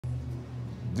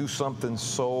do something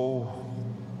so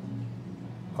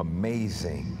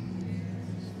amazing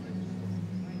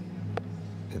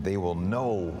that they will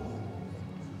know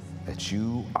that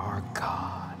you are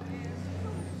God.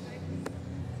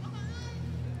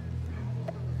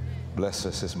 Bless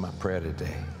us is my prayer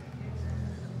today.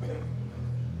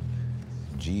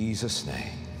 In Jesus'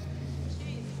 name.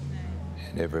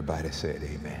 And everybody said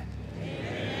amen.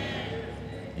 Amen.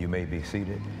 You may be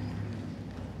seated.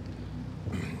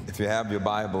 If you have your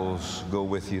Bibles, go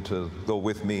with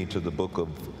me to the book of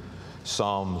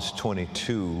Psalms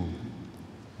 22,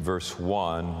 verse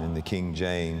 1 in the King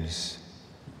James.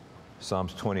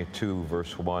 Psalms 22,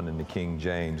 verse 1 in the King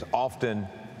James. Often,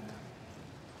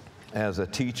 as a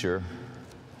teacher,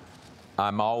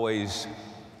 I'm always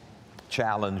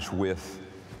challenged with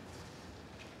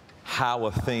how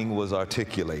a thing was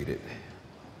articulated,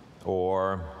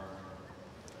 or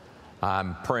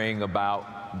I'm praying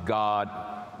about God,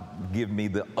 give me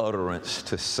the utterance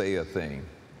to say a thing.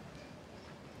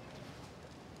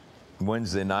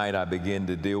 Wednesday night, I began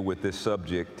to deal with this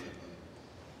subject,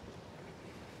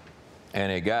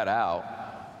 and it got out.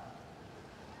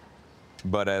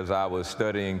 But as I was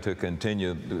studying to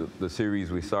continue the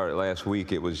series we started last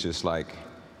week, it was just like,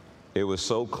 it was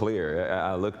so clear.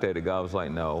 I looked at it, God was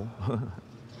like, no.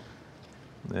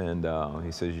 And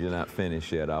he says, you're not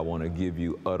finished yet. I want to give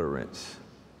you utterance.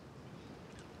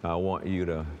 I want you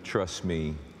to trust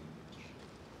me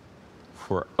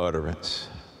for utterance.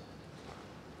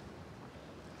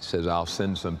 He says, I'll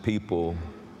send some people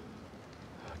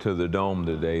to the dome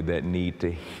today that need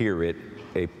to hear it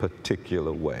a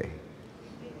particular way.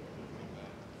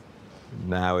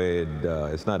 Now,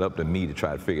 it's not up to me to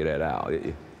try to figure that out.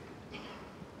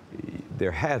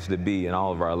 There has to be in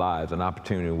all of our lives an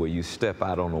opportunity where you step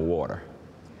out on the water.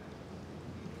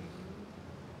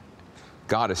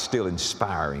 God is still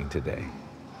inspiring today.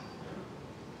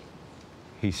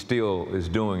 He still is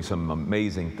doing some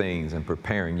amazing things and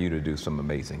preparing you to do some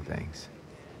amazing things.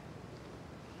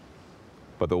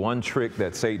 But the one trick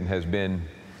that Satan has been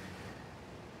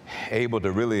able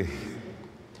to really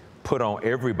put on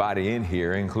everybody in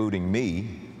here, including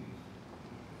me,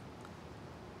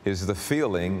 is the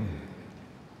feeling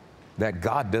that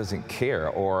God doesn't care,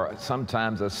 or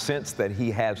sometimes a sense that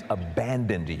he has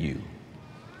abandoned you.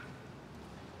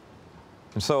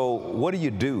 And so what do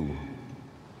you do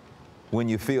when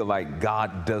you feel like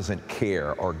God doesn't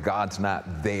care, or God's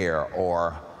not there,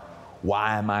 or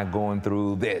why am I going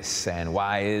through this, and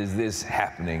why is this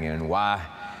happening, and why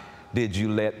did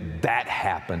you let that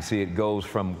happen? See, it goes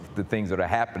from the things that are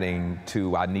happening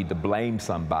to I need to blame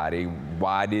somebody.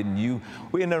 Why didn't you?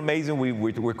 Isn't it amazing?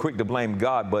 We're quick to blame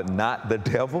God, but not the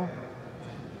devil.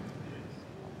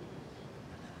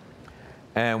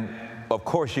 And of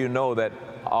course, you know that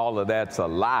all of that's a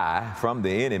lie from the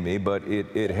enemy, but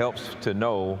it helps to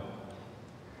know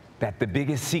that the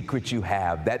biggest secret you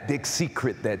have, that big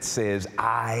secret that says,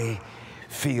 I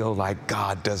feel like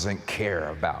God doesn't care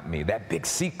about me, that big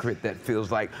secret that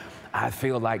feels like, I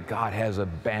feel like God has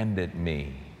abandoned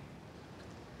me,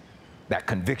 that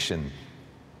conviction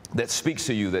that speaks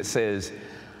to you that says,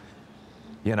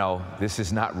 you know, this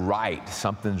is not right,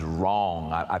 something's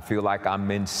wrong, I feel like I'm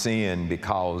in sin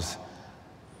because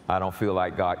I don't feel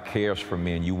like God cares for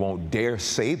me. And you won't dare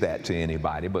say that to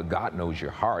anybody, but God knows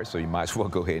your heart, so you might as well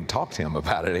go ahead and talk to him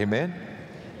about it, amen?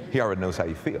 He already knows how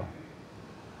you feel.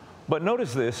 But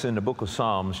notice this in the book of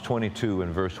Psalms 22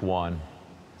 and verse 1.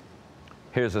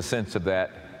 Here's a sense of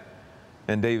that.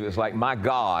 And David's like, my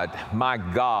God,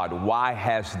 why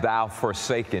hast thou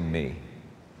forsaken me?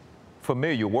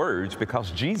 Familiar words,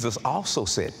 because Jesus also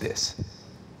said this.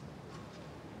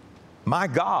 My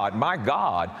God,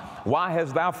 why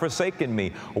hast thou forsaken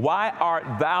me? Why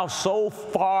art thou so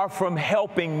far from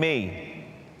helping me?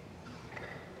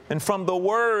 And from the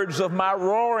words of my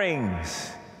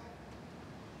roarings.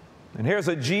 And here's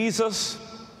a Jesus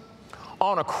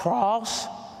on a cross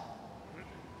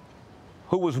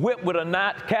who was whipped with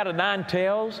a cat of nine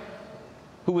tails,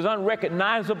 who was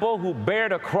unrecognizable, who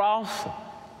bared a cross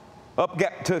up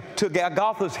to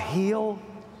Golgotha's heel,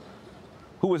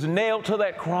 who was nailed to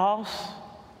that cross.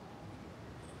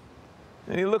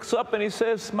 And he looks up and he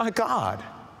says, my God,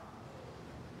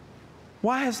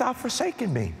 why hast thou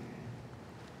forsaken me?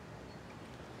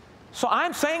 So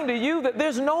I'm saying to you that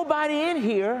there's nobody in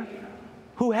here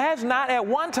who has not at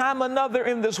one time or another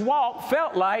in this walk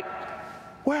felt like,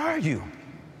 where are you?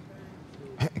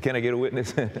 Can I get a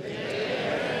witness?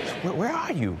 Where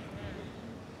are you?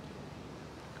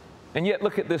 And yet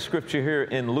look at this scripture here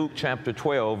in Luke chapter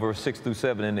 12, verse 6 through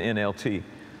 7 in the NLT.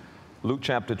 Luke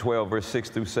chapter 12, verse 6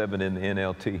 through 7 in the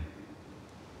NLT.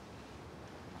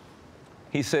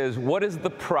 He says, what is the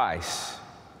price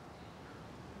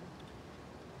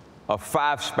of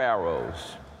 5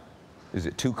 sparrows? Is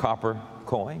it 2 copper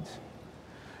coins?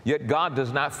 Yet God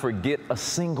does not forget a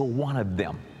single one of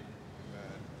them.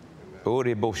 God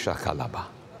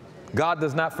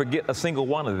does not forget a single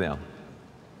one of them.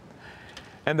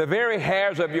 And the very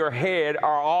hairs of your head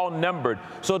are all numbered.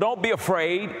 So don't be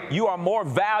afraid. You are more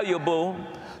valuable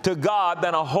to God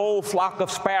than a whole flock of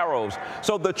sparrows.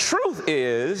 So the truth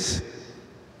is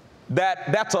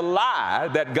that that's a lie,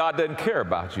 that God doesn't care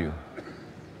about you.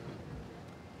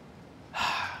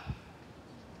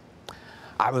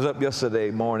 I was up yesterday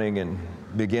morning and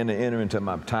began to enter into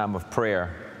my time of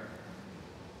prayer.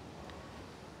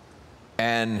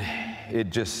 And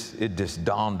it just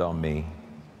dawned on me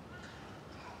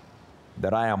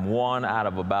that I am one out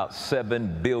of about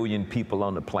 7 billion people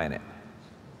on the planet.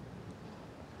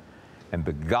 And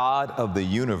the God of the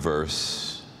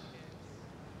universe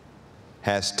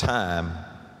has time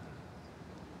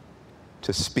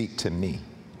to speak to me.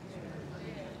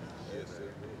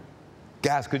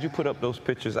 Guys, could you put up those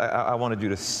pictures? I wanted you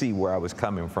to see where I was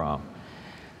coming from.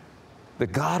 The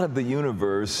God of the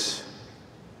universe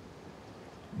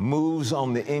moves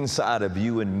on the inside of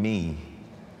you and me.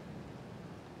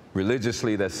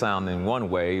 Religiously, that's sounding one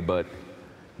way, but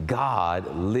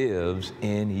God lives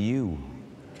in you.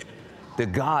 The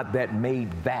God that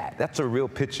made that, that's a real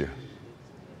picture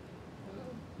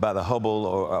by the Hubble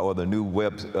or the new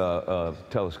Webb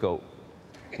telescope,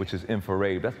 which is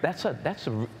infrared.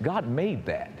 God made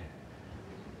that.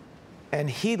 And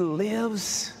he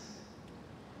lives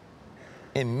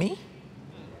in me.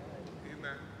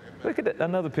 Look at that,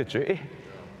 another picture.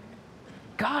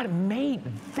 God made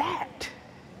that.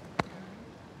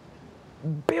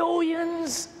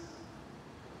 Billions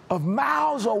of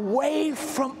miles away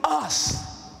from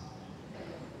us.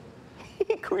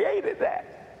 He created that.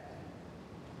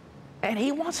 And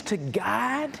he wants to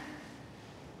guide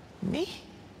me.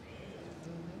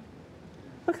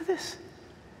 Look at this.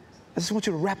 I just want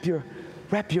you to wrap your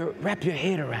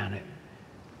head around it.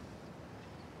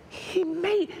 He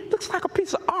made, looks like a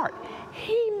piece of art.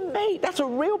 That's a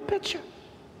real picture.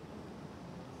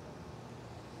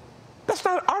 That's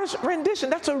not an artist's rendition.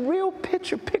 That's a real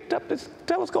picture picked up this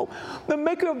telescope. The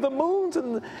maker of the moons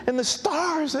and the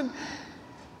stars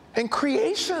and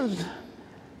creations.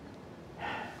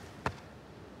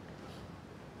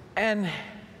 And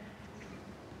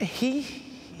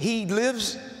he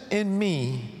lives in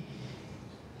me.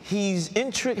 He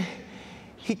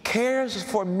cares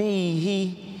for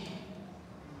me.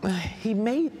 He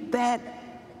made that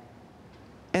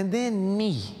and then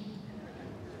me.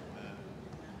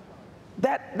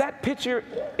 That picture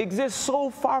exists so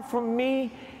far from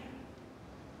me,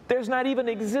 there's not even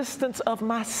existence of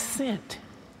my scent.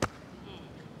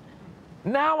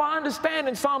 Now I understand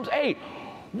in Psalms 8,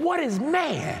 what is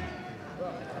man?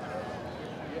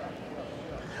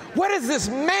 What is this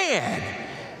man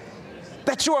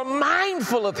that you are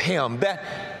mindful of him,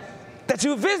 that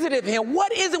you visited him?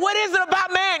 What is it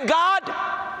about man, God?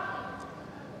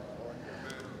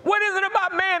 What is it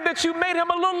about man that you made him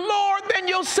a little lower than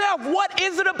yourself? What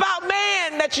is it about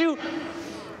man that you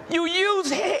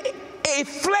use a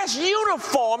flesh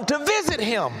uniform to visit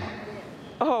him?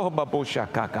 Oh,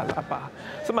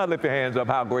 somebody lift your hands up,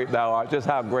 how great thou art, just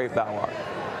how great thou art.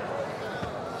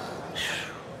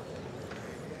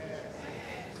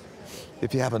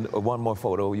 If you have one more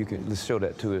photo, let's show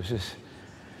that to us.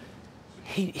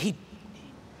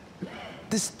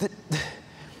 Just, the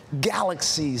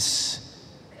galaxies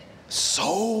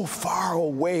so far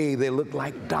away, they look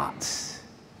like dots.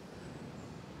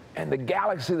 And the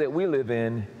galaxy that we live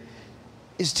in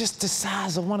is just the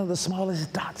size of one of the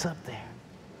smallest dots up there.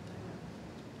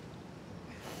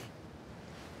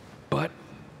 But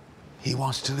he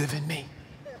wants to live in me.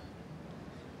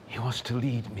 He wants to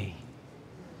lead me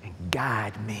and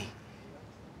guide me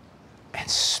and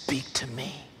speak to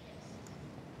me.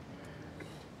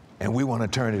 And we want to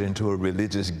turn it into a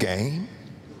religious game.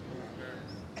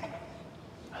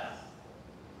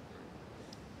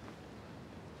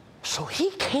 So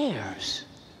he cares.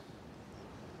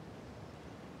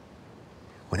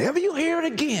 Whenever you hear it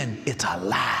again, it's a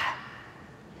lie.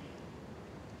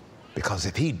 Because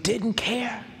if he didn't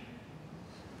care,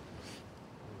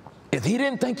 if he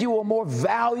didn't think you were more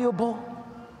valuable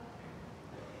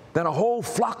than a whole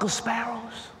flock of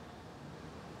sparrows,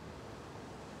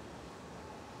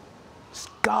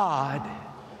 God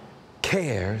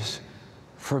cares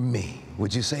for me.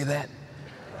 Would you say that?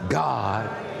 God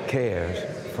cares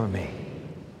for me.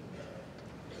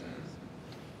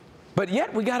 But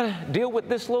yet we got to deal with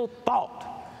this little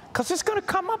thought, because it's going to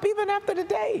come up even after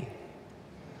today.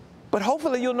 But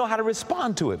hopefully you'll know how to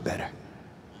respond to it better.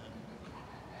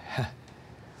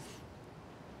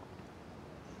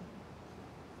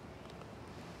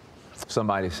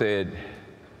 Somebody said,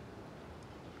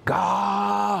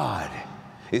 God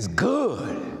is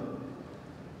good.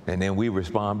 And then we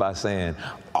respond by saying,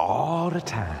 all the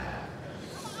time.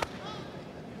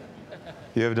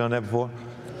 You ever done that before?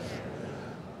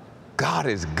 God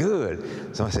is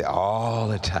good. Somebody say, all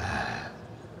the time.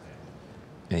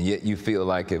 And yet you feel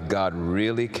like if God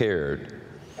really cared.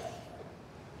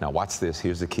 Now watch this.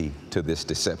 Here's the key to this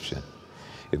deception.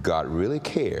 If God really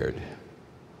cared,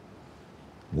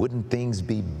 wouldn't things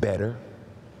be better?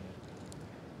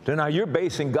 So now you're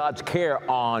basing God's care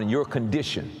on your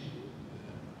condition.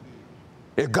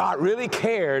 If God really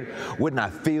cared, wouldn't I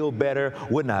feel better?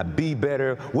 Wouldn't I be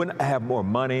better? Wouldn't I have more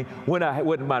money?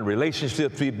 Wouldn't my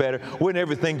relationships be better? Wouldn't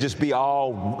everything just be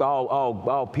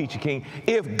all peachy keen?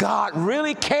 If God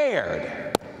really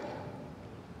cared.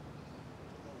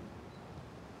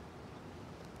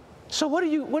 So what do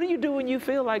you do when you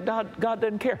feel like God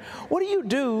doesn't care? What do you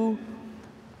do?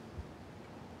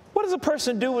 What does a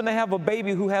person do when they have a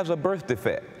baby who has a birth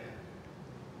defect?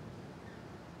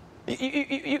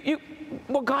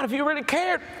 Well, God, if you really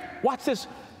cared, watch this.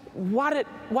 Why did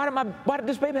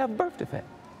this baby have a birth defect?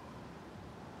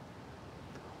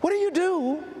 What do you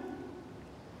do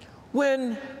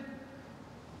when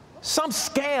some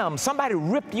scam, somebody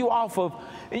ripped you off of,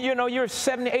 you're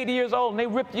 70, 80 years old, and they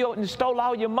ripped you out and stole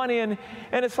all your money, and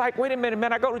it's like, wait a minute,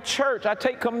 man, I go to church, I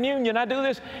take communion, I do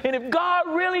this, and if God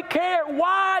really cared,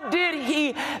 why did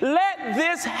he let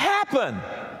this happen?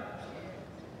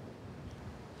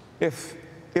 If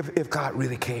God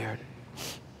really cared,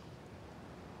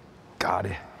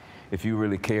 God, if you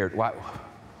really cared,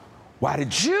 why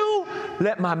did you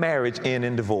let my marriage end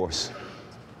in divorce?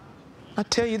 I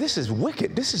tell you, this is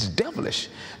wicked. This is devilish.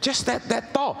 Just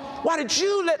that thought. Why did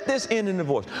you let this end in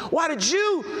divorce? Why did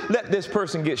you let this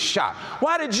person get shot?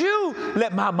 Why did you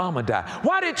let my mama die?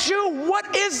 What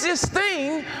is this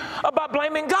thing about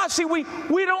blaming God? See, we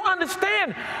don't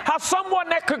understand how someone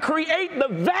that could create the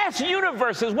vast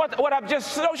universe is what I've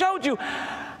just showed you.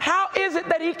 How is it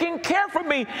that he can care for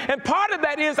me? And part of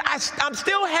that is I'm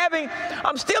still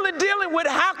dealing with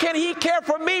how can he care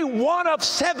for me, one of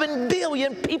 7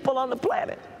 billion people on the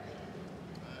planet?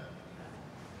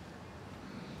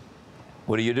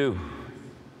 What do you do?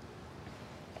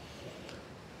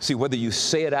 See, whether you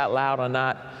say it out loud or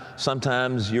not,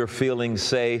 sometimes your feelings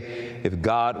say, if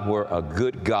God were a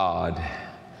good God,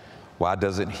 why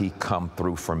doesn't he come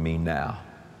through for me now?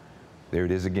 There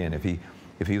it is again. If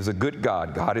he was a good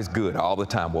God, God is good all the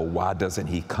time, well, why doesn't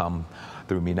he come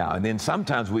through me now? And then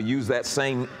sometimes we use that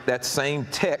same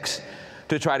text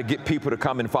to try to get people to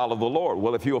come and follow the Lord.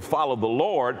 Well, if you'll follow the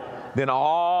Lord, then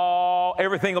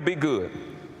everything will be good.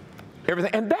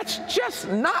 Everything. And that's just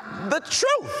not the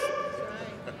truth.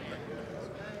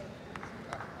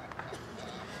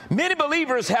 Many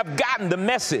believers have gotten the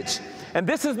message, and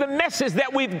this is the message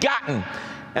that we've gotten.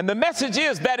 And the message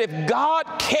is that if God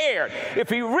cared, if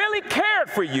he really cared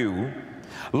for you,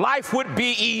 life would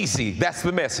be easy. That's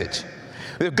the message.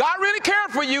 If God really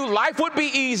cared for you, life would be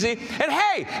easy. And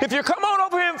hey, if you come on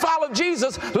over here and follow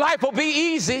Jesus, life will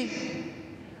be easy.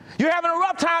 You're having a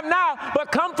rough time now,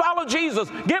 but come follow Jesus.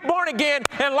 Get born again,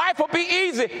 and life will be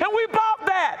easy. And we bought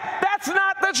that. That's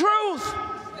not the truth.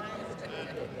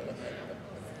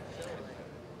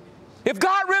 If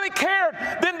God really cared,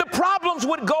 then the problems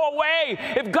would go away.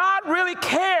 If God really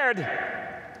cared,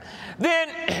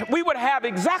 then we would have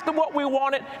exactly what we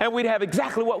wanted, and we'd have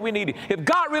exactly what we needed. If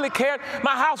God really cared,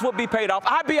 my house would be paid off.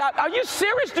 I'd be out. Are you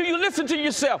serious? Do you listen to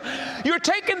yourself? You're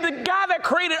taking the guy that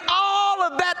created all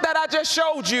of that I just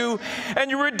showed you, and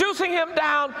you're reducing him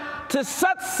down to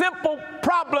such simple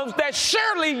problems that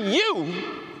surely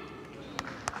you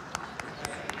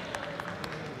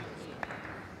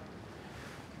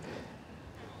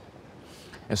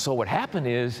And so what happened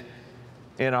is,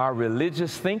 in our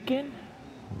religious thinking,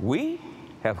 we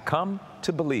have come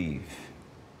to believe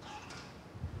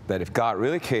that if God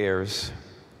really cares,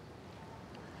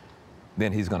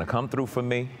 then he's going to come through for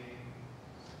me.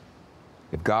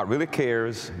 If God really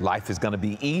cares, life is going to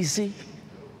be easy.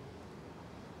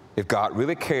 If God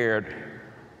really cared,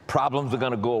 problems are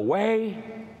going to go away,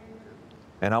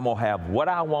 and I'm going to have what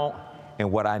I want and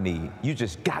what I need. You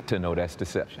just got to know that's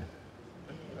deception.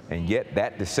 And yet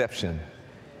that deception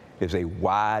is a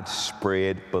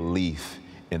widespread belief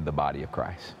in the body of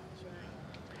Christ.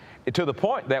 To the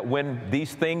point that when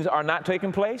these things are not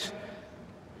taking place,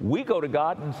 we go to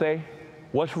God and say,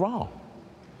 what's wrong?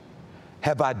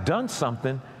 Have I done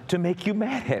something to make you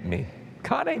mad at me?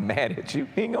 God ain't mad at you.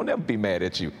 He ain't gonna never be mad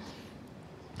at you.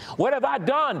 What have I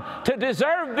done to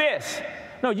deserve this?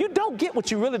 No, you don't get what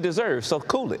you really deserve, so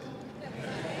cool it.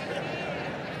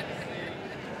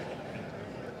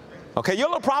 Okay, your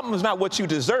little problem is not what you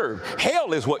deserve.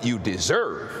 Hell is what you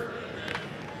deserve.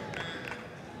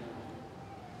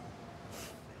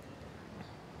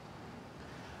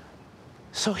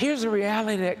 So here's the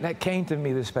reality that came to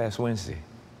me this past Wednesday.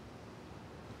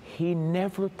 He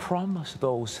never promised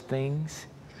those things,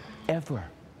 ever.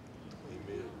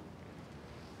 Amen.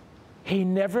 He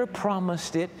never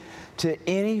promised it to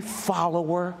any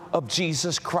follower of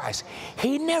Jesus Christ.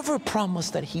 He never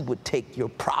promised that he would take your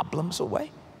problems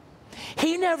away.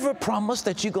 He never promised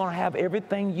that you're going to have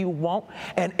everything you want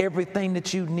and everything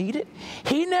that you needed.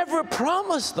 He never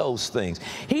promised those things.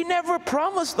 He never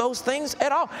promised those things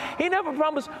at all. He never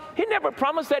promised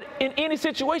that in any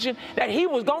situation that he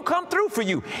was going to come through for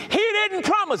you. He didn't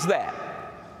promise that.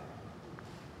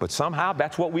 But somehow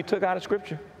that's what we took out of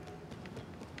Scripture.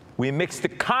 We mixed the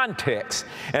context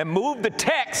and moved the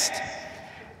text,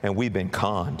 and we've been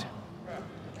conned.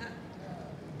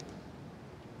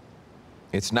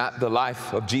 It's not the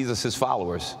life of Jesus'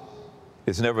 followers.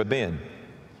 It's never been.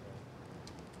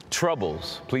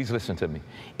 Troubles, please listen to me.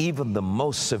 Even the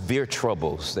most severe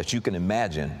troubles that you can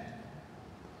imagine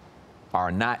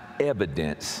are not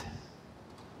evidence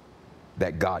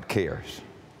that God cares.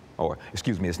 Or,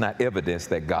 excuse me, it's not evidence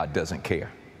that God doesn't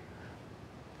care.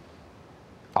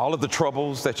 All of the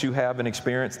troubles that you have and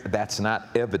experience, that's not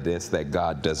evidence that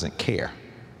God doesn't care.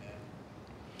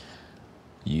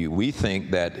 We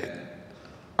think that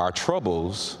our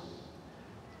troubles,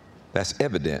 that's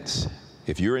evidence.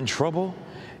 If you're in trouble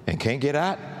and can't get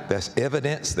out, that's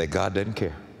evidence that God doesn't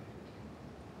care.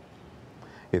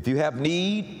 If you have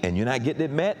need and you're not getting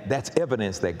it met, that's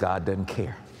evidence that God doesn't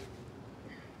care.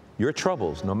 Your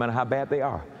troubles, no matter how bad they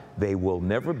are, they will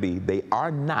never be, they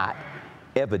are not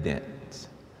evidence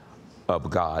of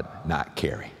God not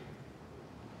caring.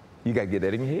 You got to get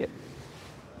that in your head.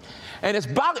 And it's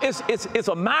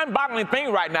a mind-boggling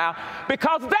thing right now,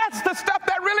 because that's the stuff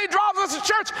that really draws us to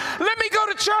church. Let me go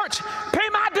to church, pay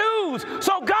my dues,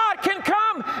 so God can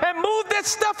come and move this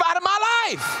stuff out of my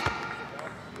life.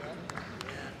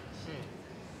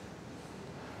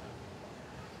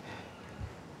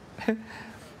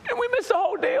 And we miss the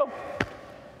whole deal.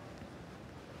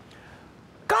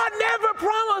 God never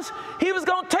promised he was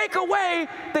going to take away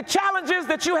the challenges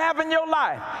that you have in your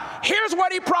life. Here's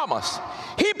what he promised.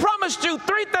 He promised you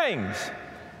three things: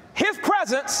 his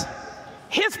presence,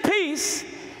 his peace,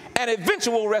 and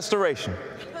eventual restoration.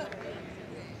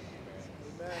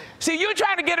 See, you're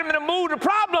trying to get him in the mood of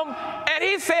problem, and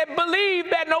he said,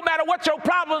 believe that no matter what your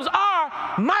problems are,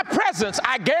 my presence,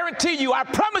 I guarantee you, I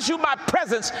promise you my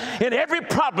presence in every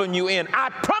problem you're in. I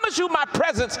promise you my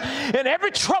presence in every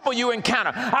trouble you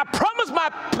encounter. I promise my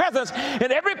presence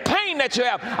in every pain that you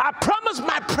have. I promise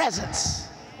my presence.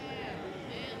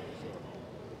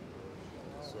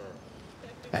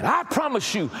 And I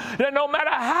promise you that no matter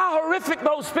how horrific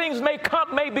those things may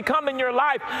become in your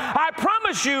life, I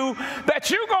promise you that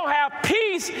you're going to have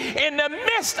peace in the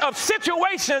midst of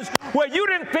situations where you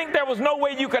didn't think there was no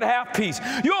way you could have peace.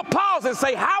 You'll pause and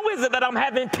say, how is it that I'm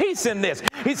having peace in this?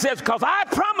 He says, because I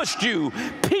promised you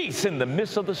peace in the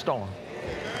midst of the storm.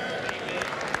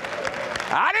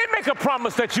 I didn't make a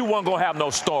promise that you weren't going to have no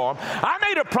storm. I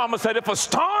made a promise that if a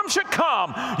storm should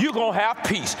come, you're going to have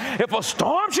peace. If a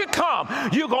storm should come,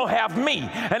 you're going to have me.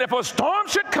 And if a storm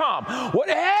should come,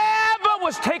 whatever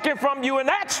was taken from you in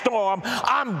that storm,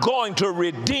 I'm going to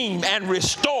redeem and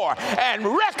restore and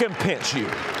recompense you.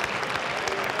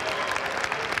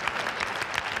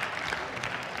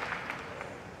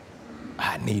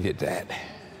 I needed that.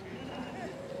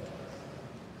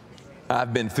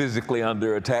 I've been physically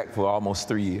under attack for almost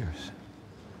 3 years.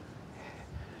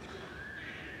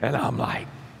 And I'm like,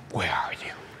 where are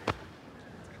you?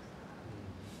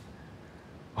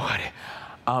 What?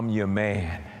 I'm your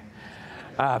man.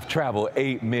 I've traveled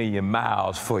 8 million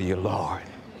miles for you, Lord.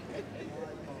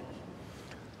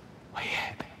 Where you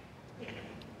at?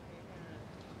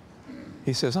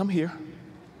 He says, I'm here.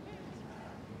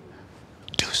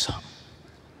 Do something.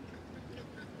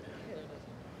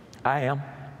 I am.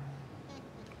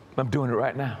 I'm doing it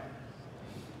right now.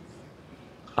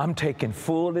 I'm taking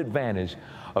full advantage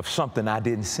of something I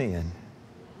didn't sin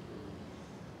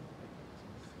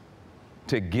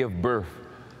to give birth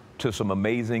to some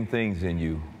amazing things in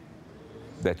you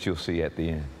that you'll see at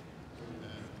the end.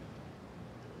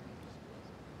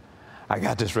 I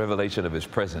got this revelation of his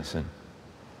presence, and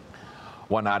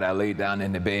one night I laid down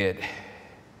in the bed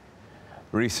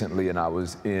recently and I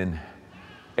was in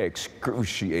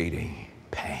excruciating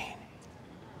pain.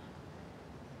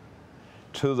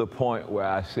 to the point where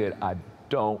I said,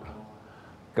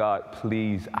 God,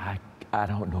 please, I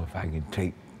don't know if I can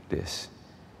take this.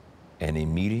 And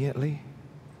immediately,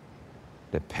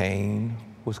 the pain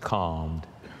was calmed,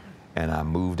 and I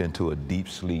moved into a deep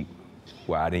sleep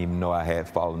where I didn't even know I had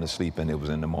fallen asleep, and it was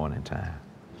in the morning time.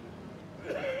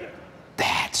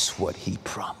 That's what he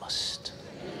promised.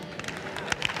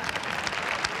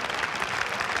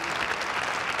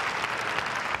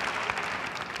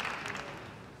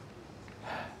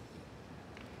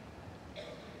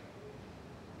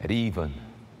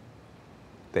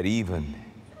 That even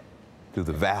through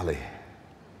the valley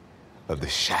of the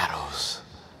shadows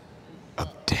of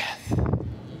death,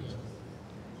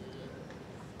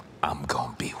 I'm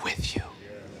gonna be with you.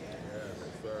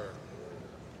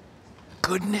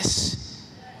 Goodness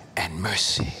and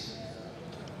mercy,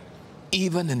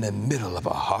 even in the middle of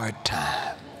a hard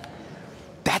time.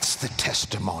 That's the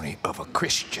testimony of a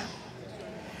Christian.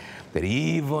 That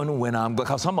even when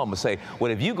because some of them say,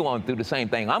 well, if you're going through the same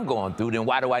thing I'm going through, then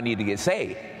why do I need to get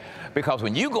saved? Because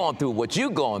when you're going through what you're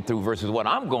going through versus what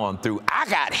I'm going through, I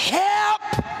got help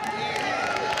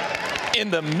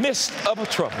in the midst of a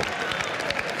trouble.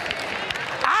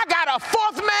 I got a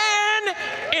fourth man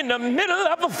in the middle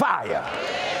of a fire.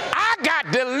 I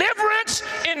got deliverance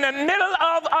in the middle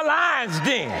of a lion's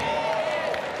den.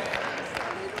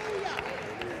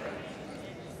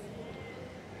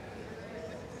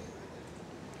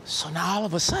 So now all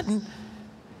of a sudden,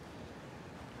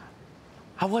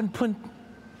 I wasn't putting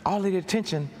all of the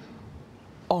attention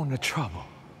on the trouble.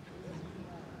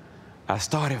 I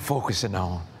started focusing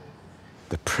on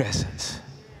the presence,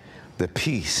 the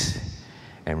peace,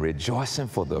 and rejoicing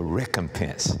for the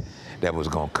recompense that was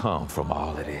going to come from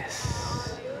all of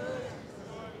this.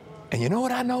 And you know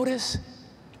what I noticed?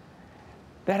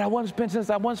 That since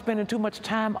I wasn't spending too much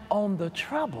time on the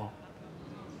trouble,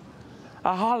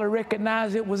 I hardly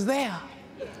recognized it was there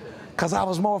because I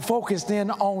was more focused in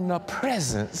on the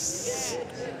presence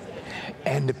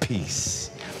and the peace.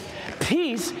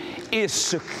 Peace is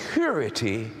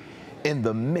security in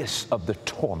the midst of the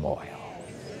turmoil.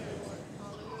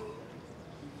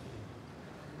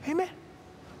 Amen.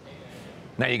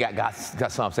 Now you got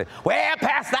some say, well,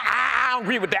 Pastor, I don't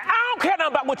agree with that. I don't care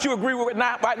nothing about what you agree with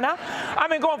right now. I've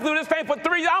been going through this thing for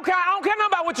 3 years. I don't care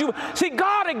nothing about what you... See,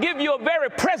 God will give you a very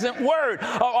present word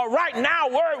or right now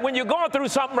word when you're going through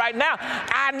something right now.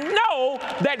 I know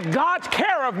that God's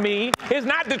care of me is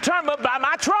not determined by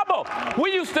my trouble.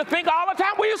 We used to think all the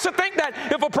time, that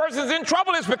if a person's in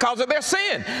trouble, it's because of their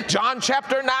sin. John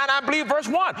chapter 9, I believe, verse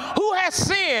 1. Who has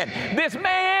sinned, this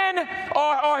man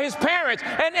or his parents?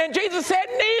 And Jesus said,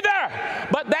 neither,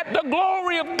 but that the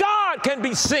glory of God can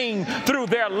be seen through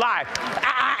their life.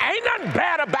 Ain't nothing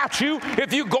bad about you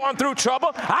if you're going through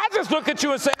trouble. I just look at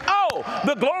you and say, oh,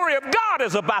 the glory of God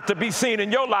is about to be seen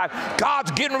in your life.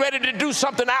 God's getting ready to do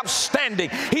something outstanding.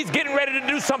 He's getting ready to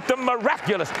do something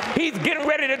miraculous. He's getting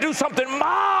ready to do something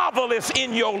marvelous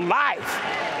in your life.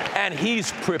 And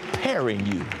he's preparing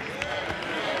you.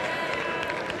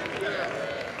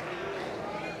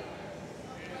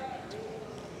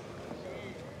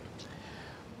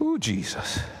 Ooh,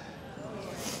 Jesus.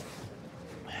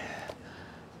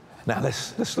 Now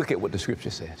let's look at what the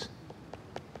scripture says.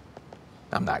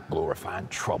 I'm not glorifying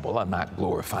trouble. I'm not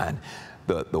glorifying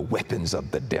the weapons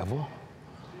of the devil.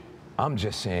 I'm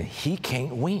just saying he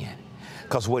can't win.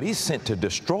 Because what he sent to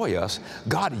destroy us,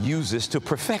 God uses to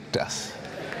perfect us.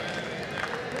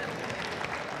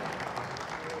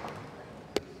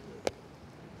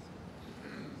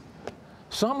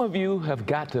 Some of you have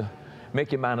got to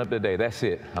make your mind up today. That's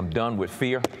it. I'm done with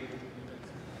fear.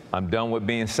 I'm done with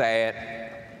being sad.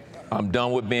 I'm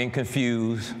done with being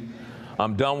confused.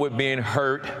 I'm done with being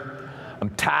hurt. I'm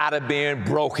tired of being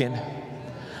broken.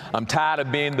 I'm tired of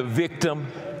being the victim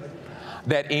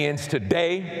that ends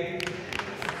today.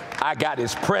 I got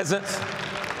his presence.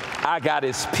 I got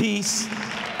his peace.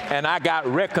 And I got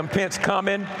recompense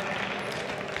coming.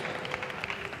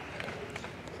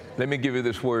 Let me give you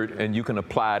this word, and you can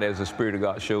apply it as the Spirit of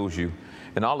God shows you.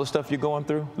 And all the stuff you're going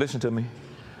through, listen to me.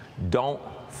 Don't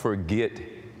forget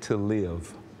to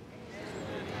live.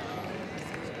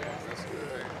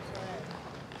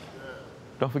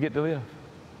 Don't forget to live.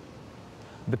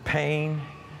 The pain,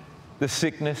 the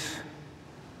sickness,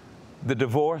 the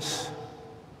divorce,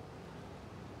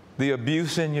 the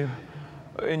abuse in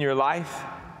your life.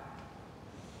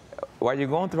 While you're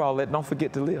going through all that, don't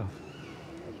forget to live.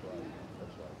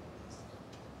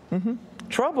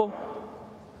 Trouble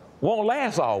won't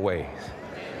last always.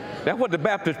 That's what the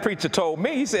Baptist preacher told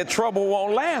me. He said trouble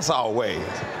won't last always.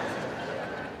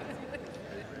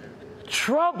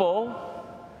 Trouble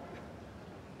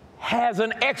has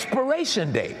an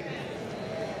expiration date.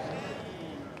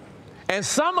 And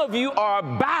some of you are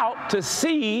about to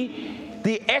see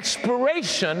the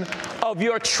expiration of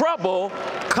your trouble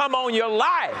come on your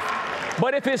life.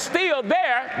 But if it's still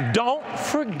there, don't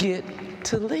forget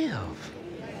to live.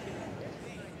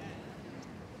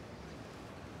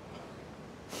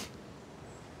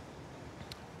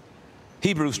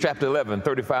 Hebrews chapter 11,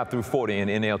 35 through 40 in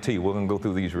NLT. We're going to go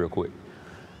through these real quick.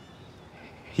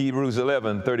 Hebrews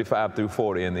 11, 35 through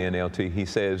 40 in the NLT. He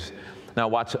says, now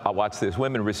watch this.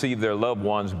 Women received their loved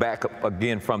ones back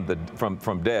again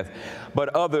from death, but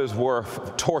others were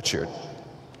tortured,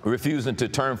 refusing to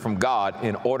turn from God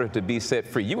in order to be set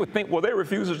free. You would think, well, they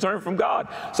refused to turn from God,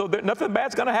 so nothing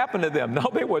bad's going to happen to them. No,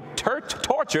 they were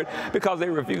tortured because they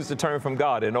refused to turn from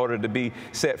God in order to be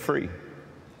set free.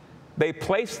 They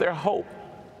placed their hope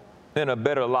in a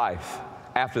better life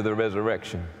after the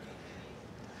resurrection.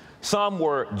 Some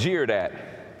were jeered at,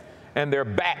 and their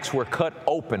backs were cut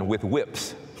open with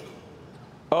whips.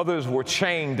 Others were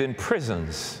chained in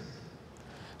prisons.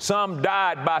 Some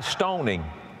died by stoning.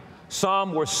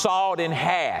 Some were sawed in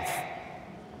half,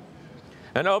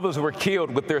 and others were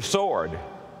killed with their sword.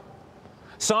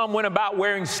 Some went about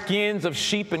wearing skins of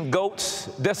sheep and goats,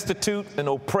 destitute and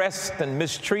oppressed and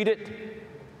mistreated.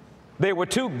 They were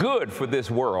too good for this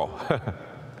world,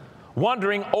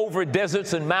 wandering over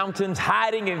deserts and mountains,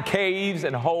 hiding in caves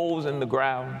and holes in the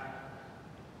ground.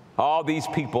 All these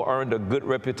people earned a good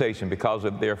reputation because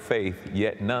of their faith,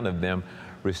 yet none of them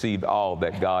received all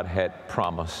that God had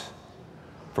promised.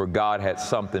 For God had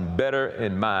something better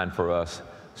in mind for us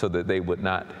so that they would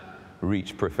not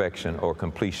reach perfection or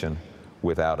completion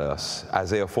without us.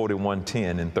 Isaiah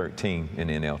 41:10 and 13 in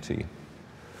NLT.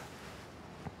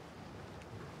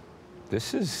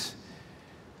 It's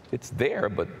there,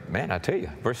 but man, I tell you,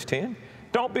 verse 10,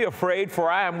 don't be afraid,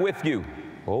 for I am with you.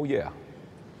 Oh yeah.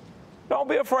 Don't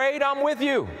be afraid, I'm with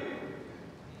you.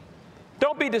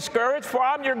 Don't be discouraged, for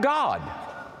I'm your God.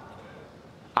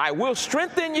 I will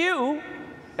strengthen you,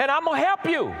 and I'm going to help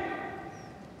you.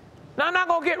 Now, I'm not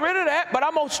going to get rid of that, but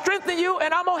I'm going to strengthen you,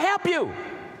 and I'm going to help you.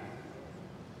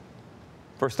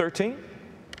 Verse 13,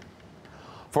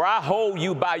 for I hold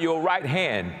you by your right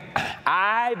hand,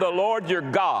 I, the Lord your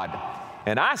God,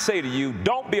 and I say to you,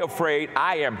 don't be afraid,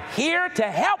 I am here to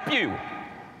help you.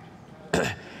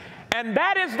 And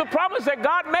that is the promise that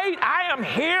God made. I am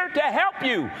here to help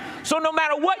you. So no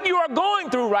matter what you are going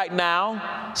through right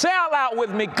now, say out loud with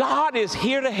me, God is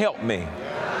here to help me.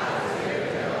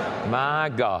 My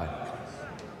God.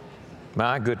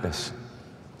 My goodness.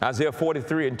 Isaiah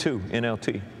 43:2,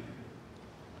 NLT.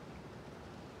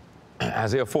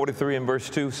 Isaiah 43 and verse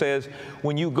 2 says,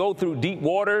 when you go through deep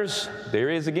waters, there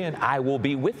is again, I will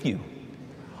be with you.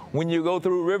 When you go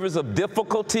through rivers of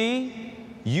difficulty,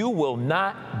 you will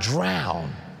not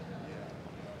drown.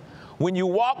 When you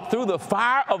walk through the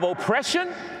fire of oppression,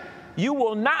 you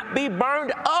will not be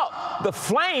burned up. The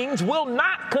flames will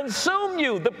not consume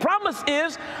you. The promise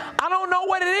is, I don't know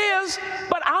what it is,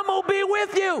 but I'm going to be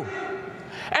with you.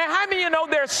 And how many of you know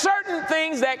there are certain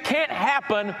things that can't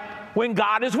happen when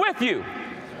God is with you?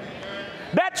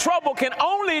 That trouble can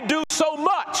only do so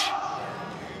much.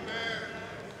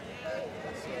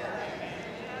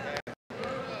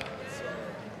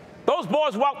 Those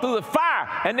boys walk through the fire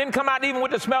and then come out even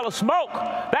with the smell of smoke.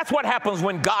 That's what happens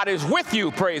when God is with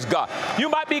you, praise God. You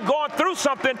might be going through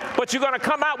something, but you're going to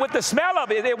come out with the smell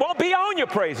of it. It won't be on you,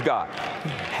 praise God.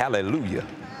 Hallelujah.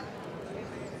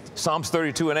 Psalms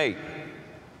 32:8.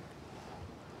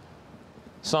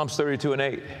 Psalms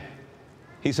 32:8.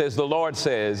 He says, the Lord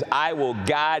says, I will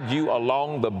guide you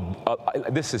along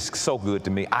the, this is so good to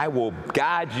me, I will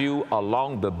guide you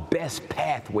along the best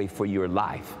pathway for your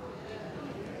life.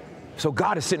 So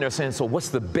God is sitting there saying, so what's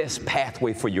the best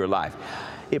pathway for your life?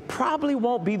 It probably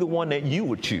won't be the one that you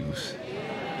would choose,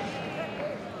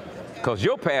 because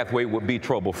your pathway would be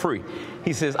trouble-free.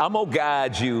 He says, I'm going to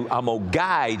guide you,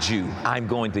 I'm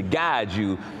going to guide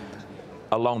you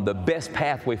along the best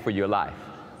pathway for your life.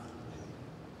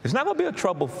 It's not going to be a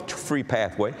trouble-free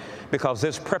pathway, because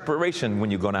there's preparation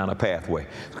when you go down a pathway.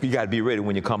 You got to be ready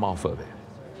when you come off of it.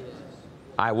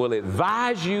 I will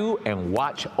advise you and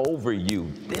watch over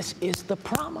you. This is the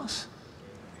promise.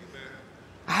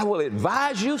 I will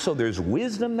advise you, so there's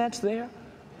wisdom that's there.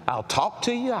 I'll talk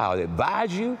to you. I'll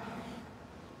advise you.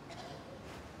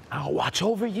 I'll watch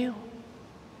over you.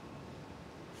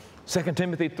 2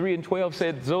 Timothy 3:12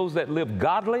 said, those that live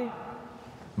godly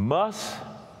must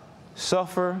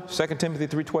suffer. 2 Timothy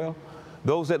 3:12.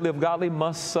 Those that live godly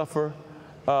must suffer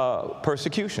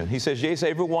persecution. He says, yes,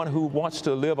 everyone who wants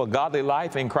to live a godly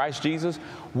life in Christ Jesus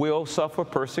will suffer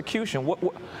persecution.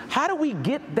 How do we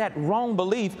get that wrong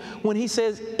belief when he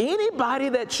says anybody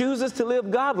that chooses to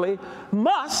live godly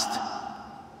must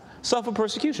suffer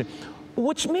persecution?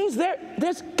 Which means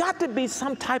there's got to be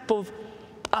some type of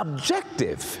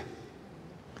objective,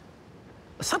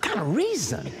 some kind of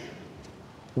reason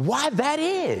why that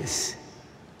is.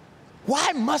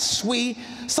 Why must we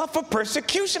suffer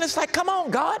persecution? It's like, come on,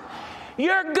 God,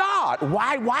 you're God.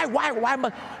 Why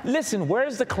must? Listen,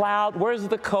 where's the cloud? Where's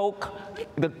the Coke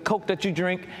that you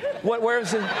drink?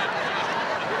 Where's it?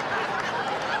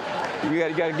 You got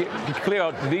to get clear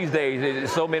out these days.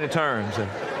 There's so many terms.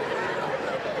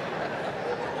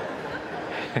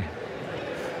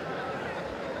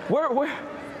 We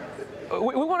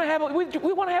want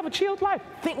to have a chilled life.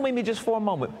 Think with me just for a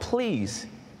moment, please.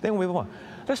 Think with me.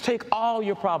 Let's take all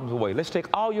your problems away. Let's take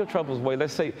all your troubles away.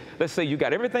 Let's say you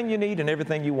got everything you need and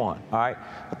everything you want. All right?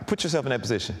 Put yourself in that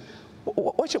position.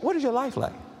 What is your life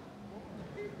like?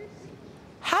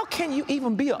 How can you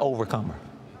even be an overcomer?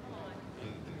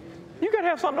 You got to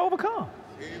have something to overcome.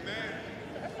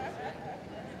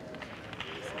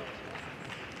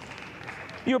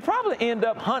 You'll probably end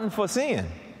up hunting for sin.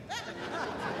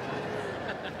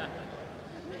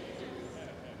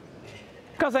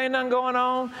 Because ain't nothing going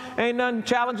on, ain't nothing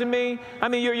challenging me. I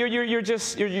mean, you're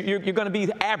going to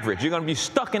be average. You're going to be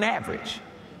stuck in average.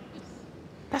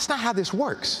 That's not how this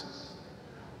works.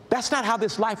 That's not how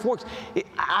this life works.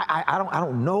 I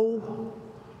don't know,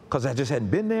 because I just hadn't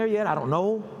been there yet. I don't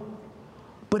know.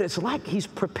 But it's like he's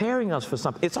preparing us for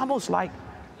something. It's almost like,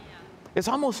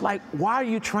 why are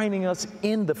you training us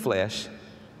in the flesh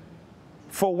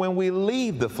for when we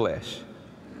leave the flesh?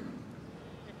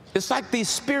 It's like these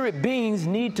spirit beings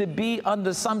need to be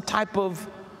under some type of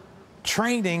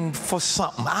training for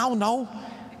something. I don't know.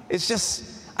 It's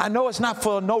just, I know it's not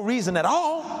for no reason at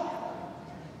all.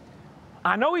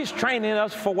 I know he's training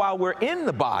us for while we're in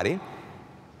the body,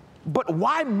 but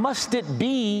why must it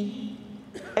be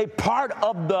a part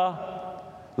of the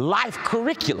life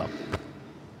curriculum?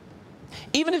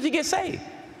 Even if you get saved.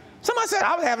 Somebody said,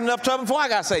 I was having enough trouble before I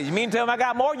got saved. You mean to tell me I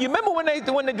got more? You remember when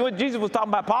Jesus was talking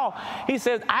about Paul? He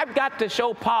says, I've got to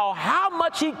show Paul how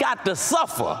much he got to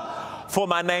suffer for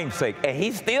my name's sake. And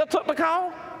he still took the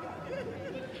call?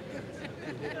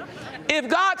 If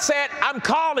God said, I'm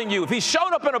calling you, if he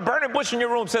showed up in a burning bush in your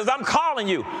room and says, I'm calling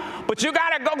you, but you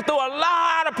got to go through a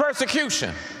lot of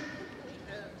persecution,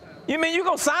 you mean you're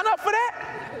going to sign up for that?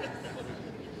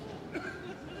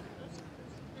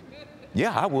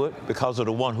 Yeah, I would, because of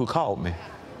the one who called me.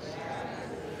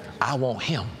 I want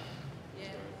him.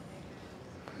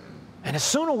 And the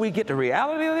sooner we get the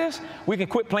reality of this, we can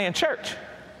quit playing church.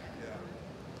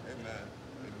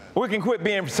 We can quit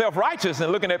being self-righteous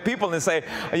and looking at people and say,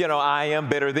 you know, I am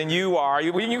better than you are.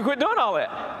 You can quit doing all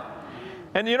that.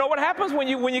 And you know what happens when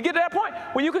you get to that point?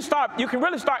 Well, you can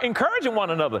really start encouraging one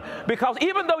another. Because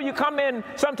even though you come in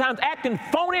sometimes acting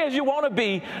phony as you want to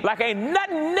be, like ain't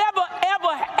nothing never,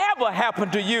 ever, ever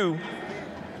happened to you,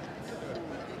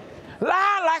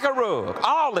 lie like a rug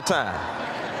all the time.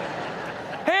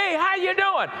 Hey, how you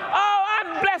doing? Oh,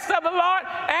 I'm blessed of the Lord.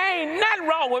 Ain't nothing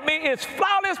wrong with me. It's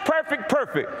flawless, perfect.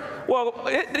 Well,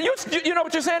 you know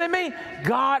what you're saying to me?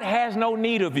 God has no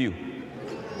need of you.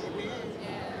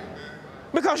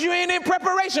 Because you ain't in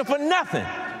preparation for nothing.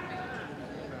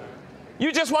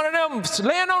 You just one of them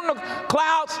laying on the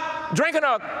clouds, drinking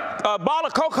a bottle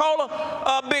of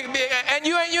Coca-Cola, and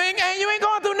you ain't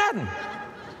going through nothing.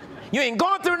 You ain't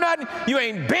going through nothing. You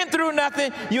ain't been through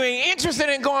nothing. You ain't interested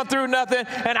in going through nothing.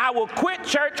 And I will quit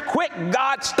church, quit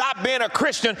God, stop being a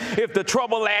Christian if the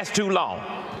trouble lasts too long.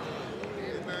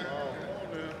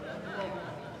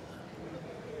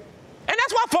 And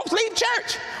that's why folks leave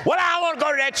church. Well, I don't want to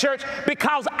go to that church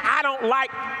because I don't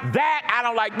like that. I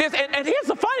don't like this. And here's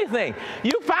the funny thing.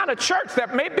 You find a church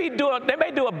that may do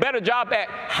a better job at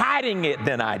hiding it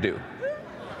than I do.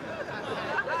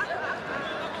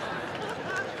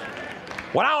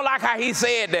 Well, I don't like how he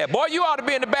said that. Boy, you ought to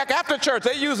be in the back after church.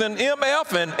 They're using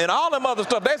MF and all them other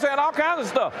stuff. They're saying all kinds of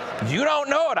stuff. You don't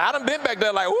know it. I done been back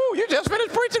there like, ooh, you just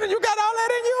finished preaching and you got all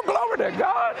that in you. Glory to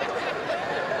God.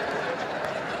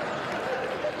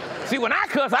 See, when I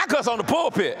cuss on the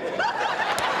pulpit.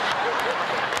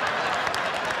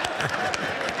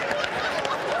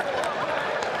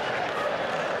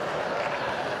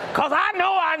 Because I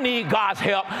know I need God's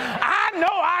help. I know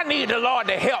I need the Lord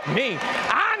to help me.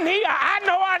 I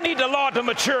know I need the Lord to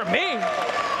mature me.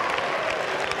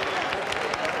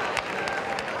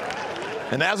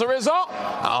 And as a result,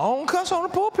 I don't cuss on the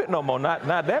pulpit no more. Not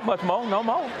that much more, no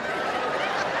more.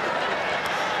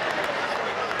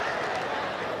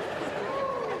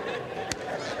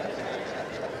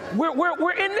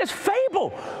 We're in this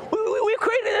fable. We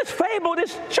created this fable,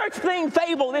 this church thing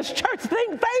fable, this church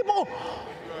thing fable.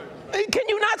 Can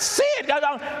you not see it?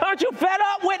 Aren't you fed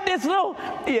up with this little,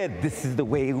 yeah, this is the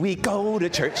way we go to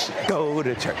church, go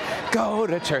to church, go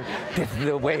to church. This is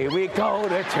the way we go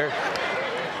to church.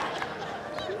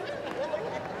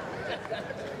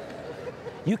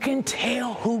 You can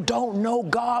tell who don't know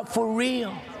God for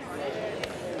real.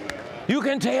 You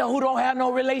can tell who don't have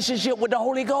no relationship with the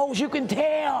Holy Ghost. You can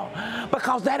tell,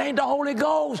 because that ain't the Holy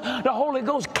Ghost. The Holy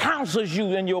Ghost counsels you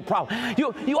in your problem.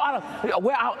 You ought to,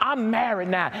 well, I'm married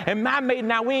now, and my mate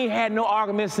now, we ain't had no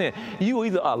arguments since. You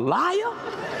either a liar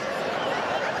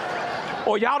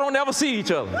or y'all don't ever see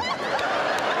each other.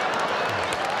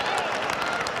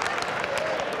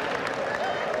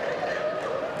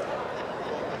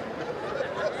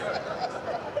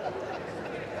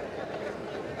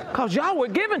 Because y'all were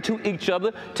given to each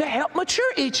other to help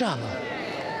mature each other.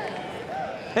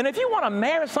 And if you want to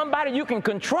marry somebody you can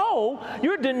control,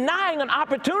 you're denying an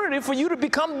opportunity for you to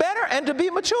become better and to be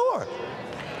mature.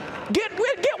 Get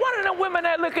one of them women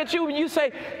that look at you and you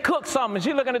say, cook something, and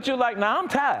she's looking at you like, nah, I'm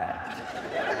tired.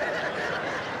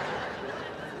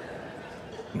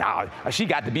 Now, she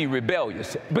got to be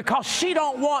rebellious because she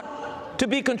don't want to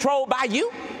be controlled by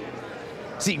you.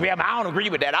 See, Reverend, I don't agree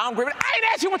with that. I don't agree with that. I ain't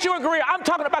asking what you agree with. I'm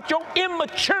talking about your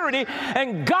immaturity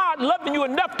and God loving you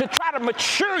enough to try to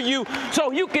mature you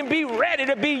so you can be ready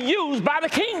to be used by the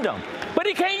kingdom. But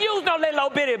he can't use no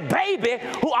little bitty baby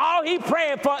who all he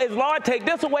praying for is, Lord, take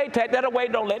this away, take that away,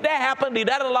 don't let that happen, leave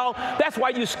that alone. That's why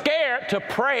you're scared to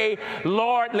pray,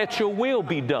 Lord, let your will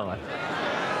be done.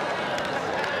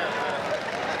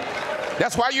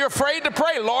 That's why you're afraid to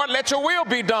pray, Lord, let your will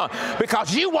be done,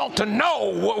 because you want to know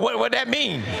what that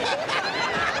means.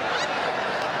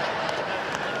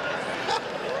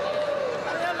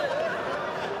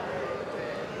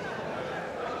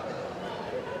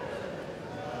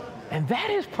 And that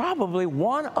is probably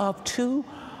one of two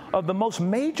of the most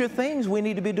major things we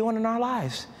need to be doing in our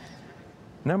lives.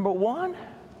 Number one,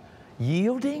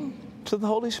 yielding to the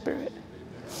Holy Spirit.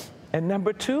 And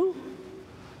number two,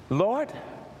 Lord,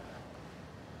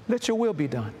 let your will be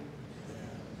done.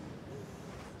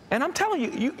 And I'm telling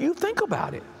you, you think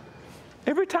about it.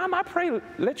 Every time I pray,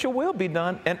 let your will be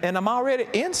done, and I'm already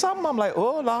in something, I'm like,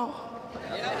 oh, Lord.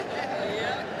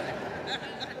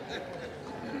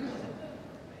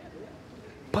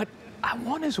 But I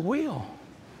want his will.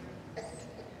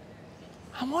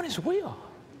 I want his will.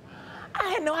 I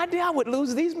had no idea I would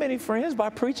lose these many friends by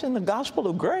preaching the gospel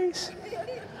of grace.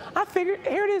 I figured,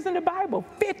 here it is in the Bible,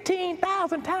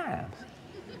 15,000 times.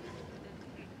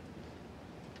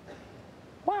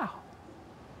 Wow.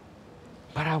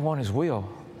 But I want his will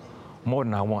more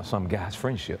than I want some guy's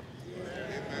friendship.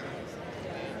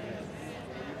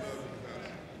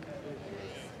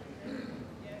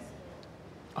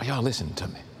 Are y'all listening to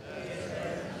me?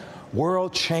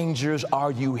 World changers,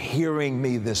 are you hearing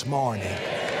me this morning?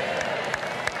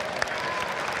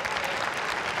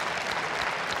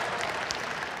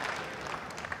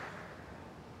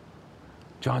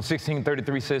 John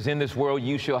 16:33 says, in this world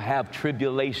you shall have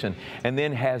tribulation, and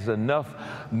then has enough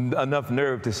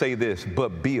nerve to say this,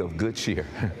 but be of good cheer.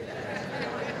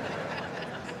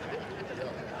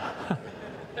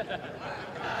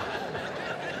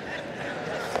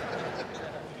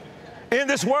 In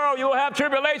this world you will have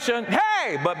tribulation.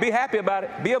 Hey, but be happy about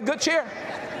it. Be of good cheer.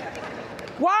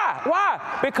 Why?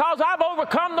 Why? Because I've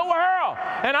overcome the world,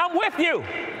 and I'm with you.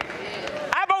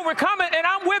 Overcome it, and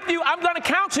I'm with you. I'm going to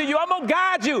counsel you. I'm going to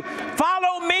guide you.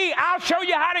 Follow me. I'll show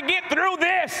you how to get through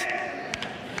this.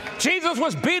 Jesus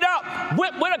was beat up,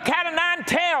 whipped with a cat of nine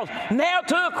tails, nailed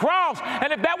to the cross,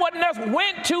 and if that wasn't us,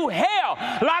 went to hell.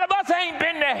 A lot of us ain't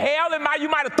been to hell, and you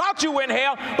might have thought you were in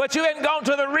hell, but you hadn't gone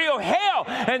to the real hell.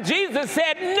 And Jesus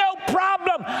said, no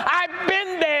problem. I've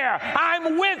been there.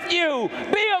 I'm with you.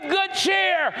 Be of good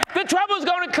cheer. The trouble's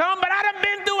going to come, but I done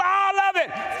been through all of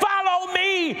it. Follow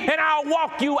me, and I'll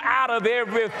walk you out of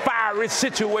every fiery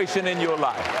situation in your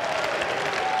life.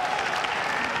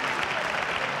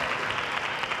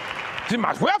 You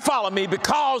might as well follow me,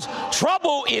 because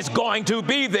trouble is going to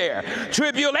be there.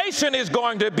 Tribulation is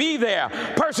going to be there.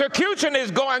 Persecution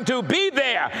is going to be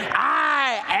there.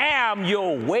 I am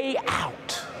your way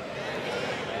out.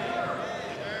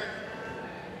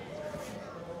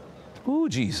 Ooh,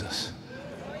 Jesus.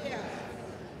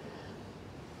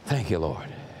 Thank you, Lord.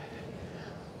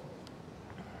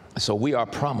 So we are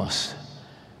promised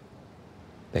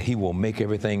that he will make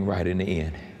everything right in the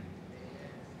end.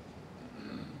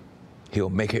 He'll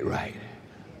make it right.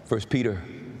 1 Peter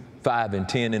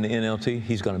 5:10 in the NLT,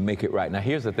 he's going to make it right. Now,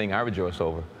 here's the thing I rejoice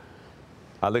over.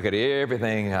 I look at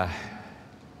everything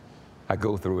I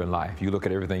go through in life. You look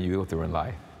at everything you go through in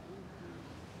life.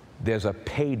 There's a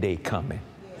payday coming.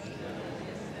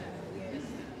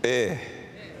 Yeah.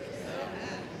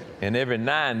 And every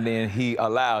now and then he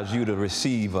allows you to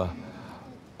receive a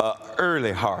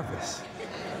early harvest.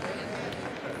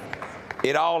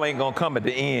 It all ain't gonna come at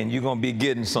the end. You're gonna be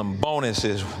getting some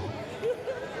bonuses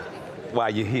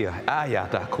while you're here.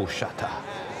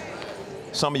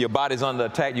 Some of your body's under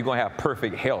attack. You're gonna have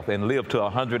perfect health and live to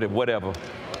 100 and whatever.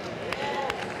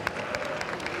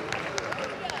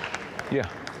 Yeah.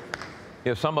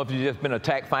 If some of you just been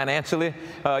attacked financially,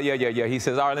 yeah. He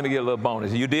says, all right, let me get a little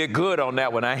bonus. You did good on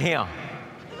that one. I am.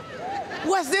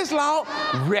 What's this, Lord?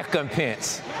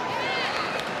 Recompense.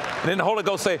 And then the Holy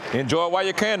Ghost say, enjoy it while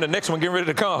you can. The next one getting ready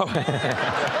to come.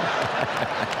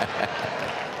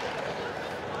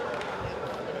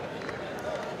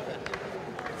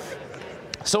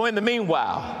 So in the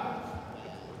meanwhile,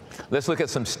 let's look at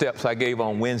some steps I gave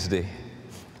on Wednesday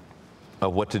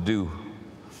of what to do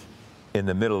in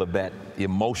the middle of that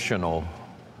emotional,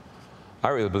 I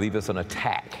really believe it's an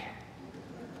attack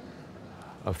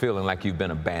of feeling like you've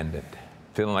been abandoned,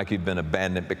 feeling like you've been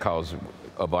abandoned because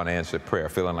of unanswered prayer,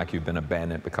 feeling like you've been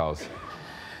abandoned because,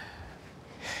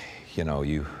 you know,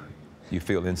 you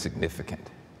feel insignificant.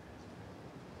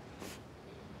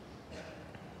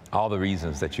 All the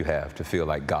reasons that you have to feel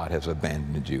like God has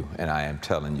abandoned you, and I am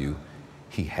telling you,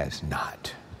 he has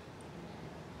not.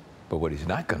 But what he's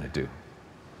not going to do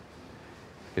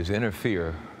is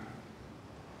interfere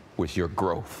with your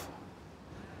growth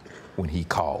when he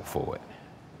called for it.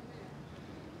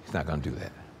 He's not going to do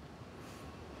that.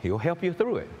 He'll help you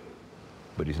through it,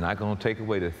 but he's not going to take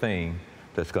away the thing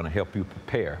that's going to help you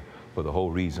prepare for the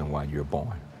whole reason why you're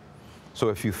born. So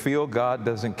if you feel God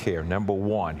doesn't care, number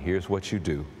one, here's what you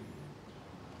do.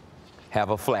 Have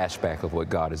a flashback of what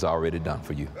God has already done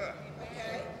for you.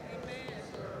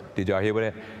 Did y'all hear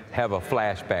that? Have a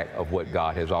flashback of what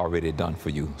God has already done for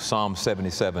you. Psalm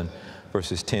 77,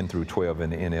 verses 10 through 12 in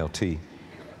the NLT.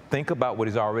 Think about what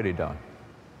he's already done.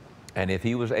 And if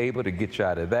he was able to get you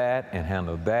out of that and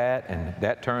handle that, and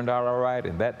that turned out all right,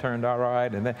 and that turned out all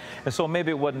right, and so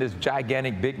maybe it wasn't this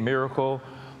gigantic big miracle,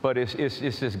 but it's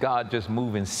just God just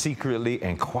moving secretly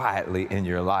and quietly in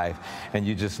your life, and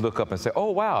you just look up and say, oh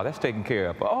wow, that's taken care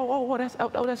of.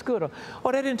 That's good.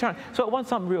 Oh, that didn't turn. So it wasn't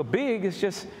something real big. It's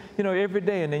just, you know, every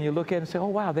day, and then you look at it and say, oh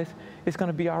wow, it's going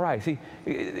to be all right. See,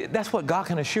 that's what God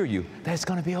can assure you, that it's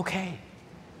going to be okay.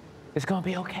 It's going to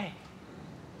be okay.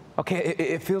 Okay,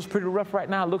 it feels pretty rough right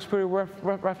now. It looks pretty rough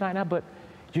right now, but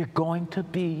you're going to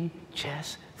be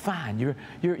just fine.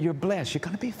 You're blessed. You're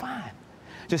going to be fine.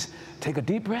 Just take a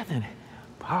deep breath and,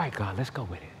 all right, God, let's go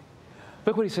with it.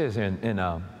 Look what he says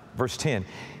in verse 10.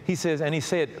 He says, and he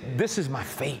said, this is my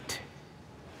fate.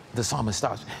 The psalmist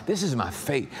starts, this is my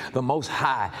fate. The Most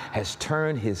High has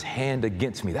turned his hand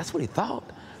against me. That's what he thought.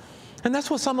 And that's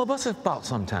what some of us have thought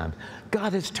sometimes.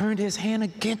 God has turned his hand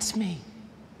against me.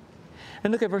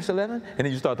 And look at verse 11, and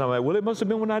then you start talking about, well, it must have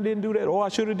been when I didn't do that, or I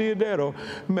should have did that, or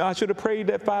I should have prayed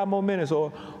that 5 more minutes,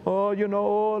 or you know,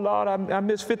 oh, Lord, I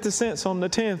missed 50 cents on the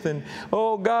 10th, and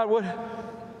oh, God, what?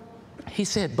 He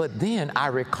said, but then I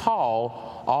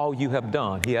recall all you have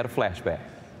done. He had a flashback.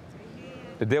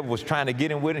 The devil was trying to get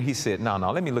him with it. He said, no,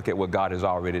 let me look at what God has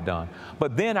already done.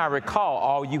 But then I recall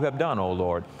all you have done, oh,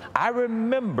 Lord. I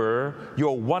remember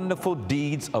your wonderful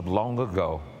deeds of long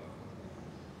ago.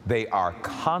 They are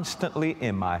constantly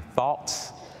in my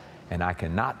thoughts, and I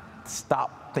cannot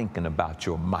stop thinking about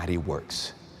your mighty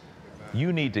works.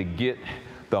 You need to get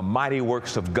the mighty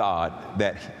works of God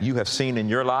that you have seen in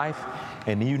your life,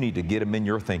 and you need to get them in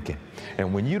your thinking.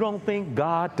 And when you don't think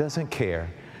God doesn't care,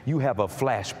 you have a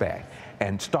flashback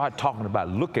and start talking about,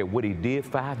 look at what he did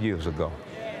 5 years ago.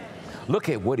 Look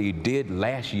at what he did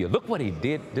last year. Look what he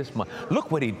did this month. Look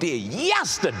what he did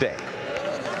yesterday.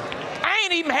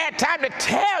 Even had time to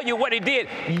tell you what he did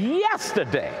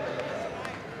yesterday.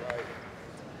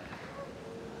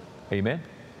 Amen.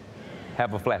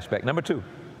 Have a flashback. Number 2,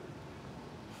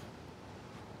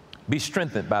 be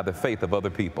strengthened by the faith of other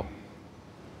people.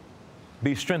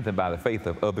 Be strengthened by the faith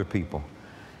of other people.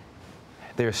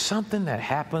 There's something that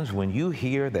happens when you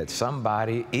hear that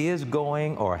somebody is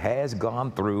going or has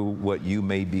gone through what you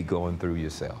may be going through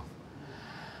yourself.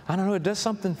 I don't know, it does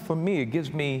something for me. It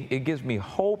gives me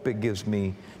hope. It gives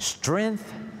me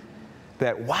strength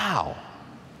that, wow,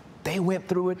 they went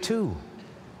through it too.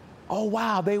 Oh,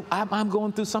 wow, I'm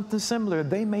going through something similar.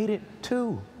 They made it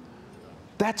too.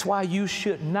 That's why you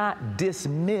should not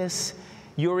dismiss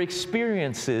your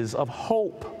experiences of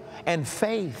hope and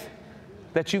faith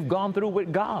that you've gone through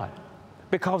with God,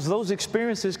 because those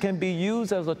experiences can be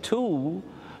used as a tool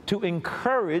to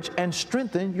encourage and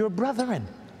strengthen your brethren.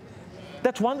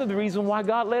 That's one of the reasons why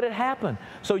God let it happen.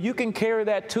 So you can carry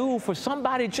that tool for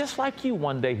somebody just like you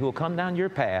one day who will come down your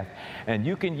path, and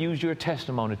you can use your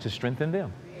testimony to strengthen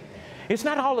them. It's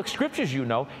not all the scriptures you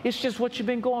know. It's just what you've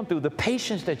been going through, the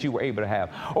patience that you were able to have.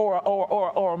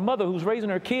 Or a mother who's raising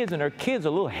her kids, and her kids are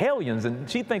little hellions, and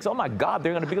she thinks, oh, my God,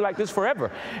 they're going to be like this forever.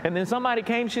 And then somebody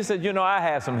came, she said, you know, I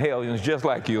had some hellions just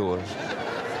like yours.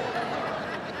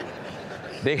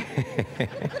 They're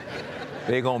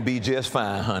going to be just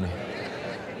fine, honey.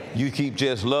 You keep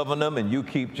just loving them, and you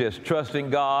keep just trusting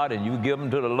God, and you give them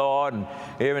to the Lord, and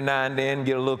every now and then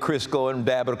get a little Crisco and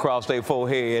dab it across their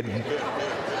forehead.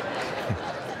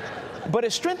 But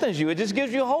it strengthens you. It just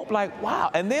gives you hope, like,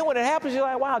 wow. And then when it happens, you're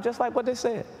like, wow, just like what they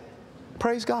said.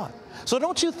 Praise God. So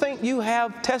don't you think you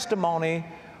have testimony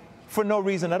for no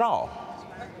reason at all?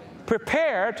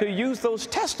 Prepare to use those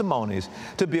testimonies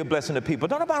to be a blessing to people.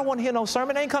 Don't nobody want to hear no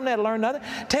sermon. They ain't come there to learn nothing.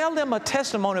 Tell them a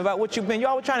testimony about what you've been.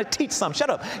 You're always trying to teach something. Shut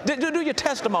up. Do your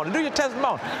testimony. Do your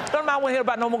testimony. Don't nobody want to hear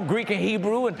about no more Greek and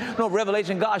Hebrew and no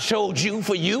revelation God showed you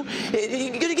for you.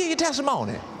 You got to give your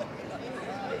testimony.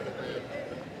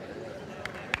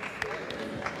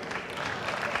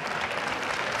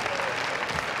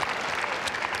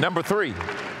 Number 3,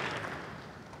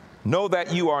 know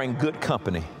that you are in good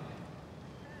company.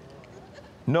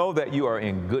 Know that you are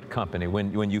in good company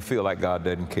when you feel like God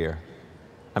doesn't care.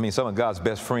 I mean, some of God's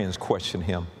best friends question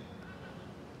him.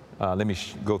 Let me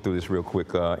go through this real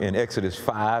quick. In Exodus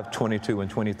 5, 22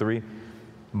 and 23,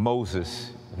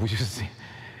 Moses,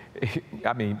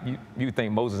 I mean, you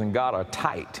think Moses and God are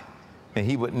tight, and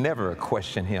he would never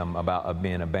question him about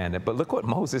being abandoned. But look what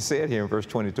Moses said here in verse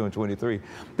 22 and 23.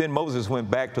 Then Moses went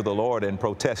back to the Lord and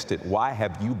protested, why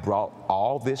have you brought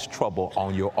all this trouble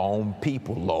on your own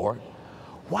people, Lord?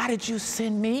 Why did you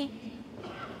send me?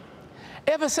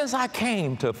 Ever since I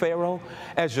came to Pharaoh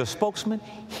as your spokesman,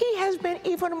 he has been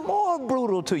even more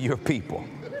brutal to your people.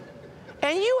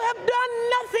 And you have done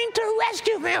nothing to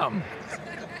rescue them.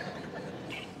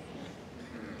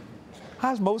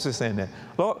 How's Moses saying that?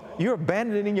 Lord, you're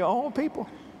abandoning your own people.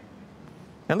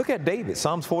 And look at David,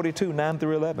 Psalms 42, 9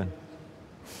 through 11.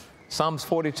 Psalms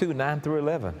 42, 9 through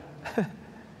 11.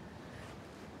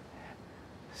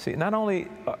 See, not only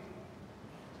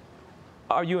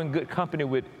are you in good company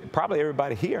with probably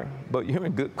everybody here, but you're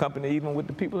in good company even with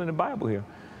the people in the Bible here.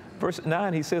 Verse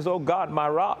 9, he says, oh God, my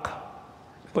rock.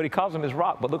 But he calls him his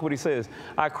rock. But look what he says.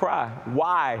 I cry,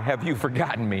 why have you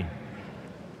forgotten me?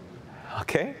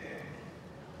 Okay.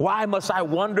 Why must I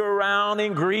wander around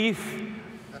in grief,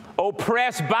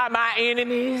 oppressed by my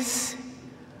enemies?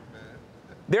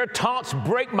 Their taunts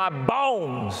break my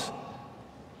bones.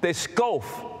 They scoff.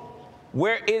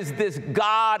 Where is this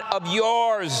God of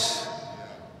yours?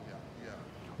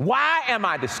 Why am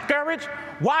I discouraged?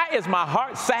 Why is my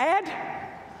heart sad?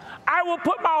 I will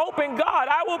put my hope in God.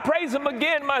 I will praise him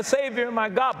again, my Savior and my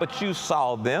God. But you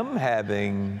saw them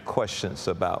having questions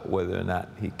about whether or not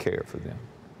he cared for them.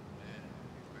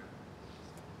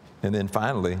 And then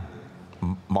finally,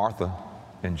 Martha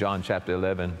in John chapter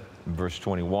 11, verse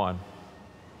 21.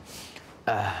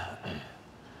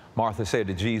 Martha said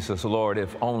to Jesus, Lord,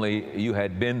 if only you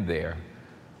had been there,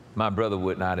 my brother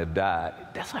would not have died.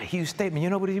 That's a huge statement. You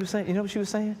know what he was saying? You know what she was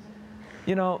saying?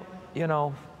 You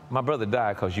know, my brother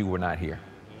died because you were not here.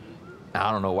 Now,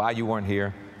 I don't know why you weren't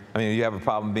here. I mean, you have a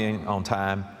problem being on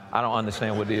time. I don't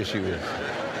understand what the issue is.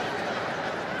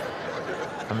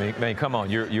 I mean, man, come on,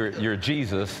 you're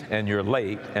Jesus and you're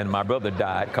late, and my brother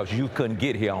died because you couldn't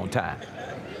get here on time.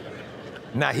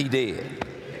 Now he dead.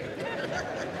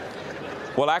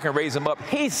 Well, I can raise him up.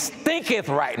 He stinketh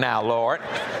right now, Lord.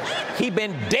 He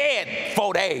been dead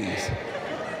 4 days.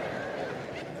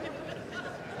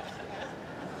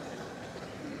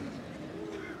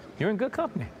 You're in good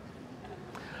company.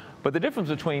 But the difference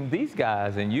between these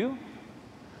guys and you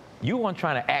weren't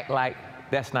trying to act like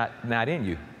that's not in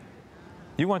you.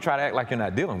 You want to try to act like you're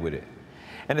not dealing with it.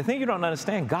 And the thing you don't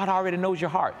understand, God already knows your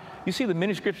heart. You see the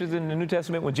many scriptures in the New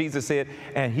Testament when Jesus said,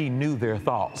 and he knew their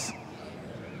thoughts.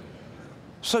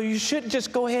 So you should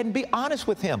just go ahead and be honest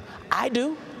with him. I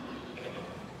do.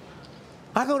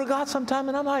 I go to God sometime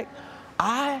and I'm like,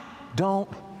 I don't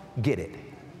get it.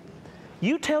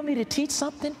 You tell me to teach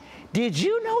something. Did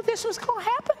you know this was going to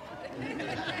happen?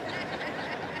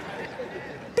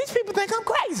 These people think I'm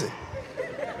crazy.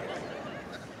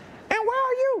 And where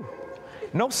are you?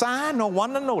 No sign, no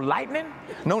wonder, no lightning,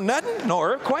 no nothing, no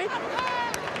earthquake.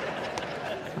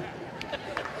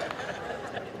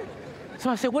 So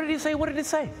I said, what did he say? What did it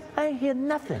say? I ain't hear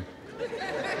nothing.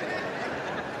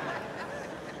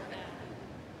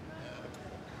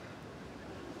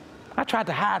 I tried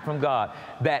to hide from God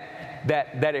that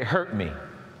it hurt me.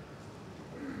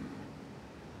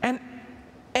 And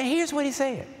here's what he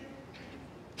said.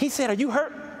 He said, are you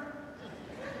hurt?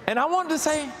 And I wanted to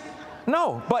say,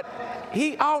 no, but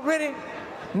he already,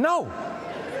 no.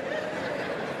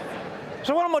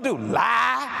 So what I'm going to do?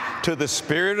 Lie to the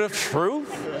Spirit of truth?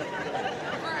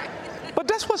 But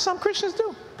that's what some Christians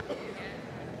do.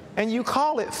 And you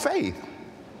call it faith.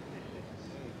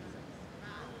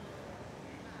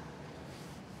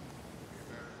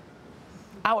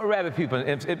 I would rather people,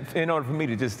 in order for me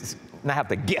to just not have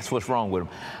to guess what's wrong with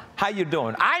them. How you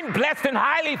doing? I'm blessed and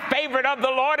highly favored of the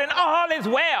Lord, and all is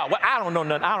well. Well, I don't know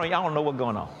nothing. I don't know what's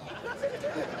going on.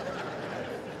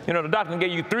 You know, the doctor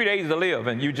gave you 3 days to live,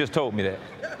 and you just told me that.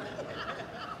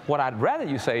 What I'd rather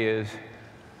you say is,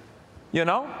 you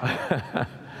know,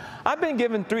 I've been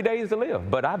given 3 days to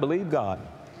live, but I believe God.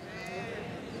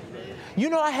 You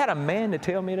know, I had a man to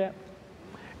tell me that.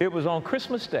 It was on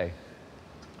Christmas Day.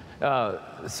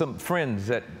 Some friends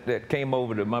that came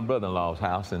over to my brother-in-law's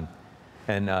house,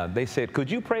 and they said,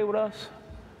 could you pray with us?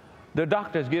 The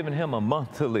doctor's given him a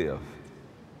month to live.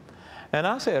 And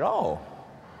I said, oh.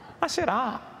 I said,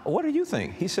 what do you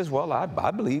think? He says, well, I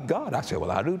believe God. I said,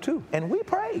 well, I do too. And we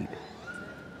prayed.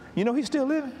 You know, he's still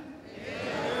living.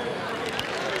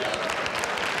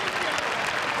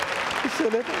 He's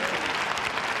still living.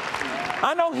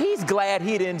 I know he's glad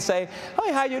he didn't say,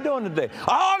 hey, how you doing today?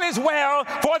 All is well,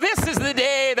 for this is the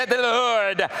day that the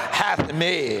Lord hath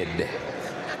made,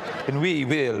 and we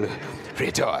will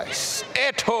rejoice.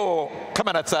 Eto,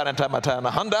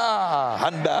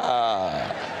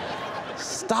 handa.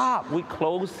 Stop. We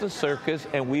close the circus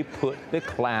and we put the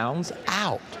clowns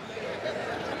out.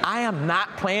 I am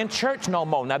not playing church no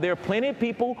more. Now, there are plenty of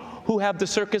people who have the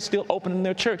circus still open in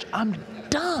their church. I'm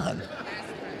done.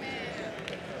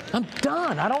 I'm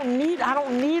done. I don't need, no, I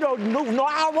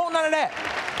don't want none of that.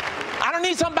 I don't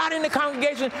need somebody in the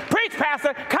congregation. Preach,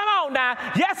 pastor. Come on now.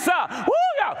 Yes, sir. Woo,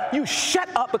 yo. You shut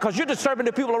up because you're disturbing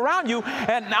the people around you.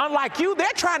 And unlike you, they're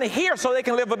trying to hear so they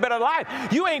can live a better life.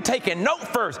 You ain't taking note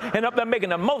first and up there making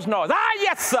the most noise. Ah,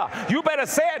 yes, sir. You better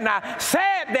say it now. Say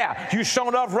it there. You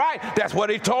shown up right. That's what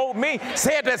he told me.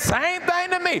 Said the same thing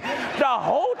to me. The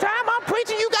whole time I'm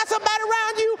preaching, you got somebody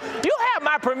around you. You have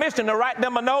my permission to write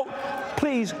them a note.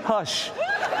 Please hush.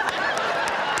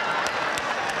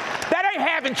 That ain't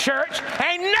having church.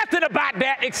 Ain't nothing about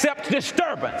that except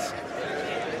disturbance.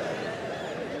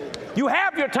 You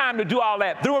have your time to do all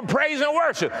that through praise and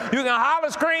worship. You can holler,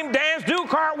 scream, dance, do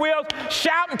cartwheels,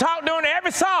 shout and talk during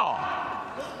every song.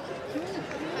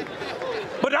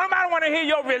 But nobody want to hear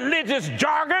your religious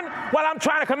jargon while I'm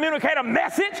trying to communicate a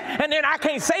message. And then I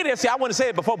can't say this. See, I wouldn't say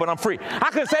it before, but I'm free. I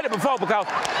couldn't say it before because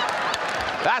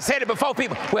I said it before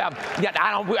people. Well, yeah,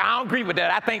 I don't agree with that.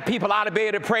 I think people ought to be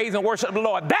able to praise and worship the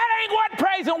Lord. That ain't what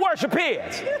praise and worship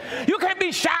is. You can't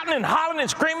be shouting and hollering and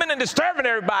screaming and disturbing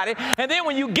everybody. And then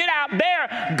when you get out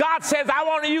there, God says, I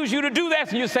want to use you to do this.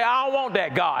 And you say, I don't want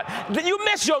that, God. Then you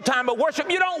miss your time of worship.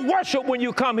 You don't worship when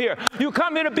you come here. You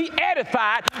come here to be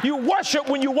edified. You worship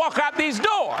when you walk out these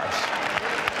doors.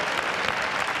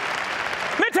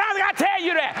 Many times I got to tell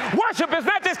you that. Worship is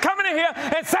not just coming in here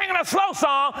and singing a slow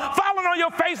song, falling on your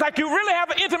face like you really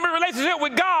have an intimate relationship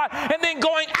with God, and then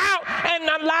going out and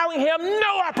allowing him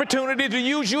no opportunity to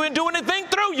use you and do anything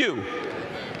through you.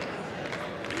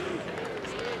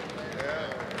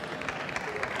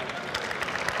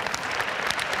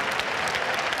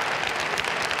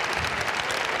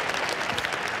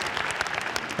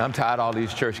 I'm tired of all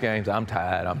these church games. I'm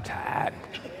tired.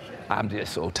 I'm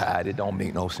just so tired. It don't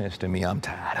make no sense to me. I'm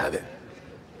tired of it.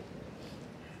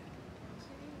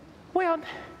 Well,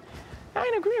 I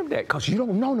ain't agreeing with that because you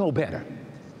don't know no better.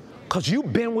 Because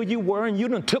you've been where you were and you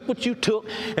done took what you took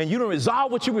and you done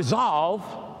resolved what you resolved.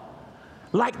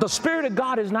 Like the Spirit of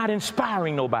God is not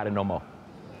inspiring nobody no more.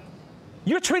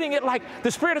 You're treating it like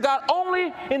the Spirit of God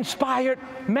only inspired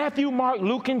Matthew, Mark,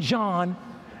 Luke, and John,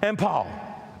 and Paul.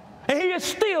 And he is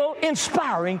still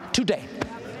inspiring today.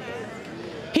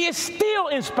 He is still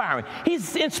inspiring.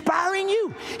 He's inspiring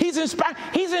you. He's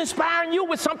inspiring you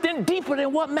with something deeper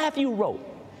than what Matthew wrote.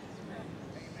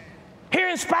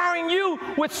 He's inspiring you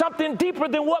with something deeper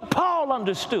than what Paul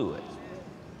understood.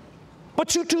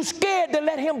 But you're too scared to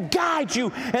let him guide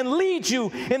you and lead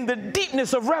you in the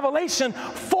deepness of revelation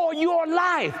for your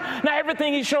life. Now,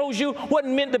 everything he shows you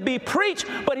wasn't meant to be preached,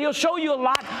 but he'll show you a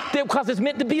lot because it's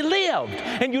meant to be lived.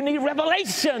 And you need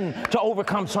revelation to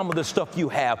overcome some of the stuff you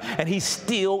have. And he's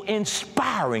still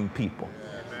inspiring people.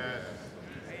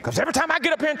 Because every time I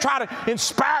get up here and try to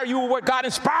inspire you with what God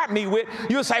inspired me with,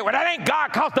 you'll say, well, that ain't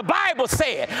God, because the Bible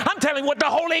said. I'm telling you what the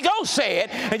Holy Ghost said,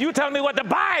 and you telling me what the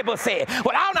Bible said.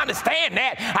 Well, I don't understand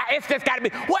that. It's just got to be.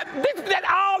 What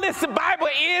all this the Bible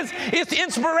is the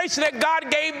inspiration that God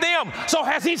gave them. So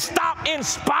has he stopped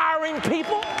inspiring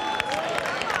people?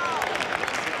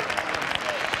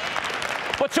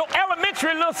 But your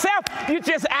elementary little self, you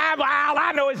just, all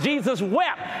I know is Jesus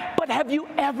wept. But have you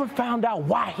ever found out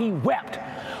why he wept?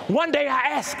 One day I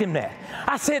asked him that.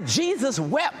 I said, Jesus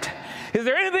wept. Is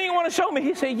there anything you want to show me?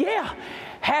 He said, yeah.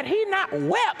 Had he not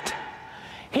wept,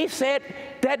 he said,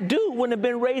 that dude wouldn't have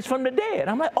been raised from the dead.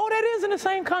 I'm like, oh, that is in the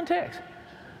same context.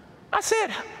 I said,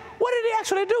 what did he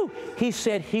actually do? He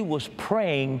said he was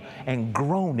praying and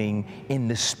groaning in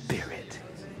the spirit.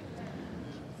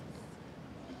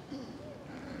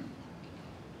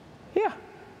 Yeah.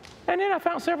 And then I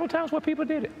found several times where people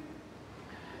did it.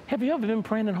 Have you ever been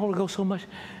praying in the Holy Ghost so much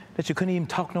that you couldn't even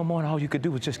talk no more and all you could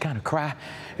do was just kind of cry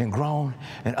and groan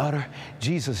and utter?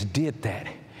 Jesus did that.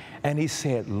 And he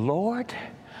said, Lord,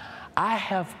 I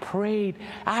have prayed.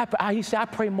 He said, I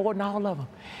pray more than all of them.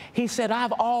 He said,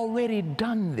 I've already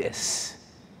done this.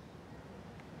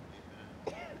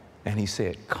 And he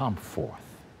said, come forth.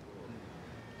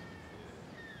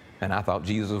 And I thought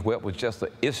Jesus wept was just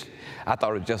I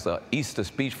thought it was just an Easter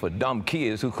speech for dumb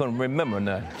kids who couldn't remember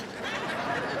nothing.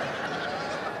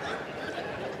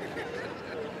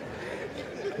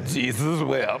 Jesus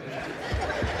wept.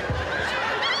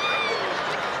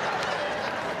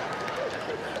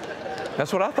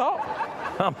 That's what I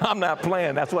thought. I'm not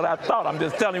playing. That's what I thought. I'm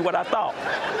just telling you what I thought.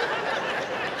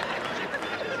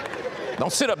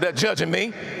 Don't sit up there judging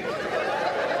me.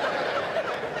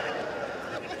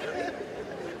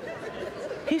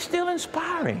 He's still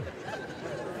inspiring.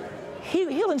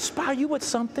 He'll inspire you with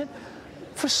something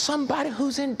for somebody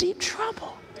who's in deep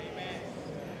trouble. Amen.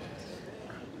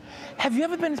 Have you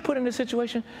ever been put in a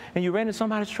situation and you ran into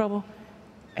somebody's trouble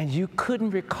and you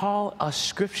couldn't recall a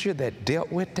scripture that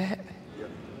dealt with that?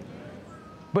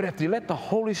 But if you let the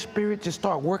Holy Spirit just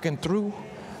start working through,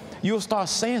 you'll start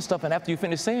saying stuff, and after you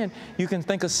finish saying, you can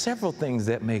think of several things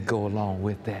that may go along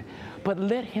with that. But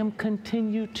let him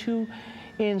continue to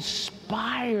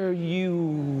inspire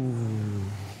you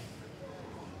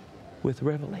with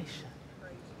revelation.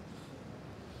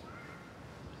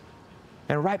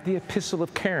 And write the epistle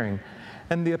of Caring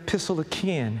and the epistle of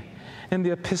Ken and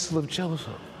the epistle of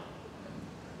Joseph.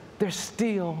 There's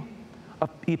still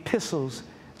epistles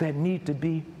that need to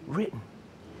be written.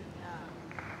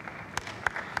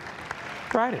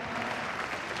 Write it.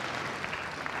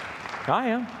 I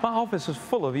am. My office is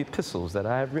full of epistles that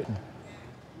I have written.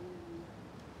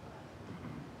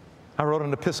 I wrote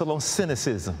an epistle on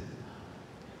cynicism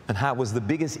and how it was the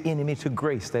biggest enemy to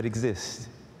grace that exists.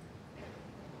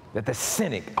 That the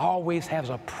cynic always has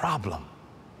a problem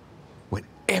with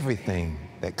everything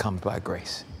that comes by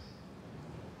grace.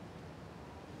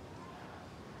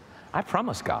 I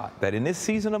promise God that in this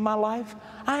season of my life,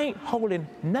 I ain't holding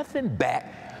nothing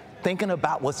back thinking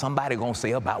about what somebody gonna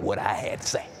say about what I had to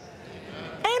say.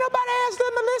 Ain't nobody asked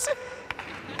them to listen.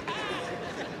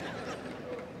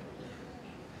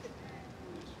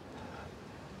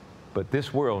 But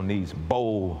this world needs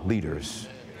bold leaders.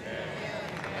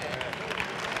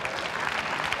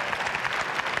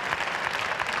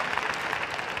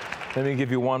 Let me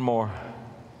give you one more.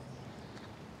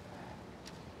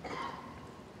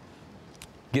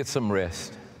 Get some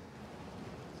rest.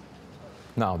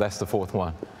 No, that's the fourth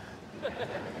one.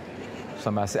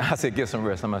 Somebody said, I said, get some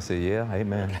rest. Somebody said, yeah,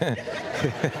 amen.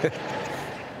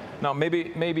 No,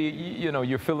 maybe, you know,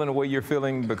 you're feeling the way you're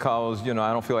feeling because, you know,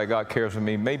 I don't feel like God cares for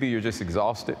me. Maybe you're just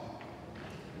exhausted.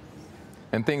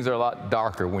 And things are a lot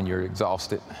darker when you're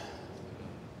exhausted.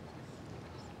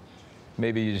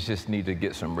 Maybe you just need to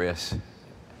get some rest.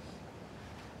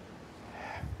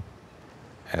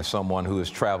 As someone who has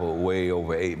traveled way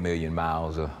over 8 million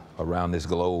miles around this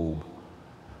globe,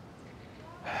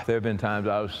 there have been times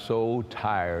I was so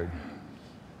tired.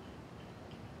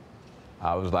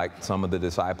 I was like some of the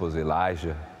disciples,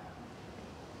 Elijah.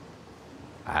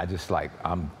 I just like,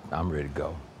 I'm ready to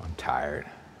go. I'm tired.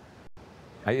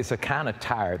 It's a kind of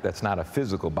tired that's not a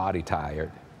physical body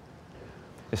tired.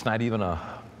 It's not even a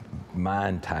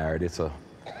mind tired. It's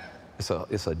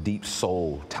a deep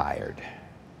soul tired.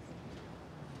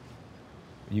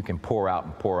 You can pour out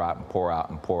and pour out and pour out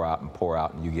and pour out and pour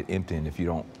out, and you get empty. And if you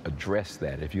don't address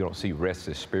that, if you don't see rest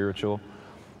as spiritual,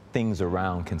 things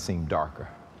around can seem darker.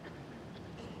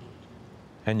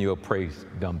 And you'll pray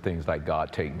dumb things like,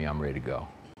 God, take me, I'm ready to go.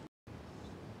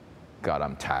 God,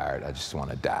 I'm tired, I just want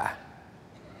to die.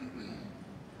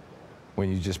 When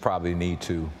you just probably need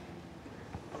to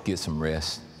get some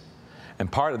rest.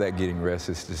 And part of that getting rest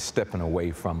is just stepping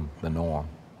away from the norm.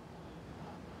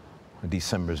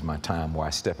 December is my time where I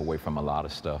step away from a lot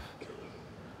of stuff.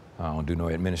 I don't do no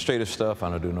administrative stuff. I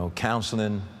don't do no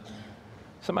counseling.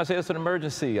 Somebody says it's an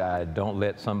emergency. I don't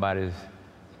let somebody's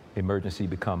emergency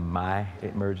become my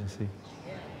emergency.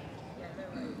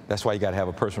 That's why you got to have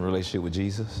a personal relationship with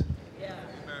Jesus.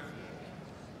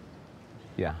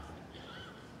 Yeah.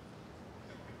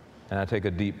 And I take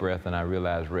a deep breath and I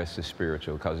realize rest is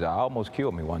spiritual, because it almost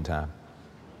killed me one time.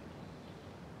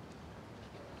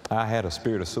 I had a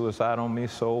spirit of suicide on me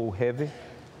so heavy.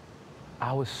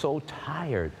 I was so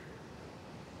tired.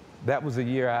 That was the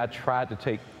year I tried to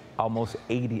take almost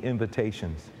 80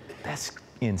 invitations. That's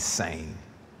insane.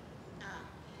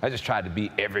 I just tried to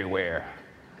be everywhere.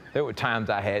 There were times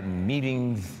I had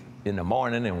meetings in the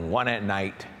morning and one at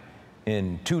night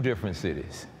in 2 different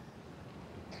cities.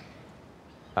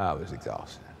 I was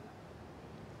exhausted.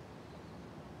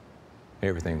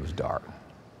 Everything was dark.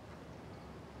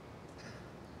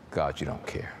 God, you don't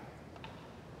care.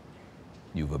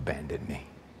 You've abandoned me.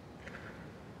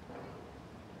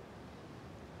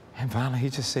 And finally, he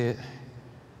just said,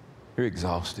 you're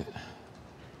exhausted.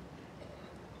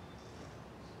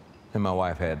 And my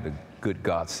wife had the good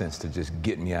God sense to just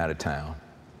get me out of town.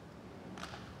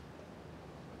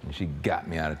 And she got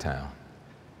me out of town.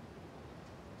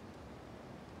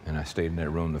 And I stayed in that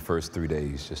room the first 3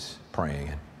 days just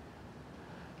praying.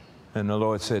 And the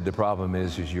Lord said, the problem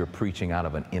is you're preaching out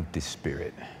of an empty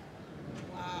spirit.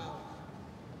 Wow.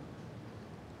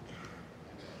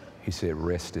 He said,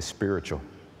 rest is spiritual.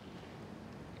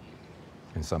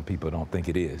 And some people don't think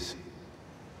it is.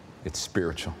 It's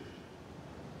spiritual.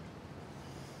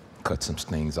 Cut some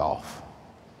things off.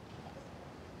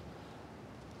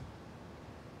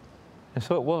 And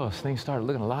so it was. Things started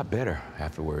looking a lot better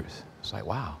afterwards. It's like,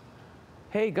 wow.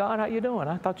 Hey, God, how you doing?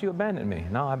 I thought you abandoned me.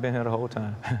 No, I've been here the whole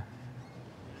time.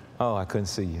 Oh, I couldn't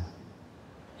see you.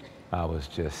 I was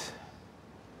just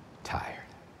tired.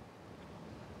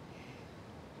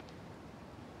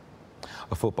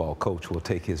 A football coach will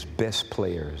take his best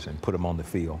players and put them on the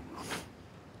field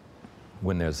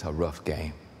when there's a rough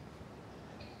game.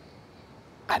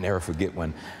 I never forget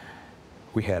when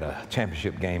we had a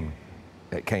championship game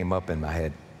that came up and I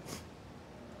had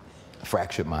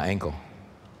fractured my ankle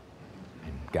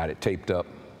and got it taped up.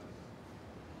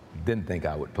 Didn't think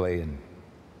I would play, and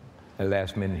at the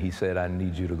last minute he said, I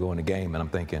need you to go in the game. And I'm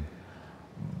thinking,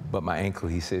 but my ankle,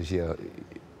 he says, yeah,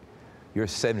 your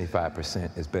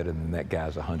 75% is better than that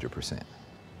guy's 100%.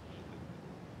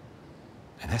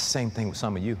 And that's the same thing with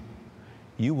some of you.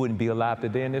 You wouldn't be alive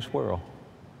today in this world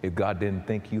if God didn't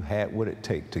think you had what it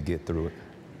takes to get through it.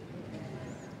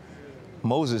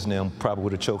 Moses and them probably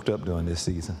would have choked up during this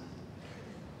season.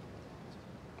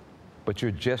 But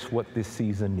you're just what this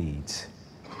season needs.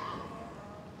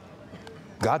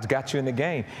 God's got you in the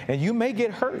game, and you may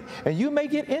get hurt, and you may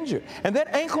get injured, and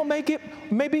that ankle may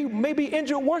be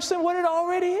injured worse than what it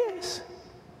already is.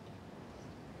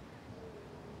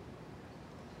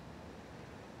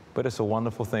 But it's a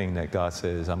wonderful thing that God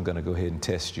says, I'm going to go ahead and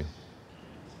test you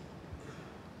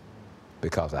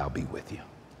because I'll be with you.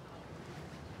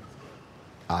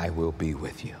 I will be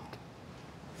with you.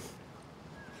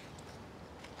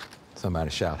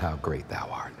 Somebody shout, how great thou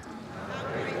art.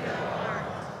 How great thou art.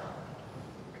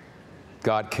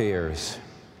 God cares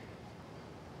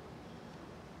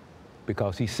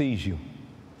because he sees you.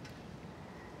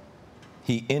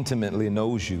 He intimately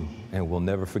knows you and will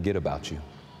never forget about you.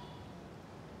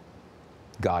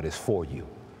 God is for you.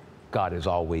 God is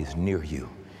always near you.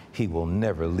 He will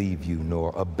never leave you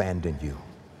nor abandon you.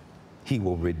 He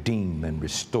will redeem and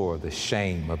restore the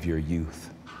shame of your youth.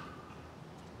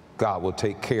 God will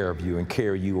take care of you and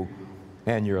carry you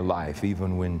and your life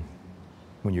even when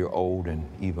you're old and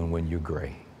even when you're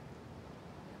gray.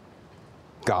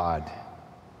 God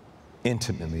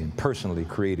intimately and personally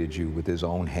created you with his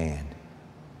own hand.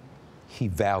 He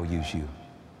values you.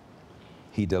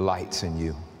 He delights in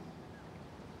you.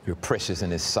 You're precious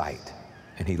in his sight,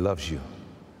 and he loves you.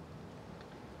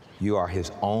 You are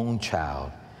his own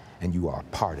child, and you are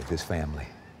a part of his family.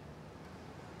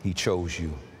 He chose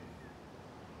you.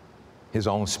 His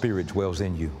own spirit dwells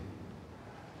in you.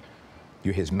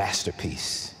 You're his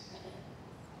masterpiece.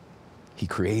 He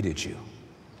created you.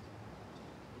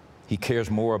 He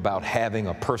cares more about having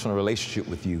a personal relationship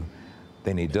with you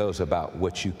than he does about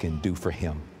what you can do for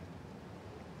him.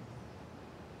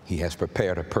 He has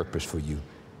prepared a purpose for you.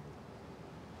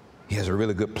 He has a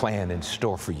really good plan in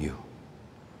store for you.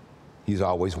 He's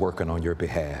always working on your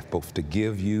behalf, both to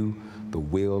give you the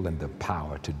will and the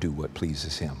power to do what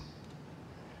pleases him.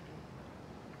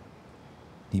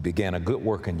 He began a good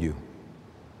work in you,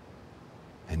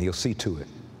 and he'll see to it.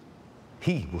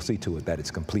 He will see to it that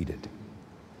it's completed.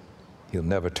 He'll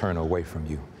never turn away from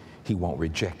you. He won't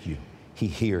reject you. He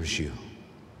hears you.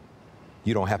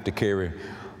 You don't have to carry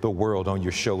the world on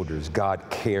your shoulders. God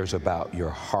cares about your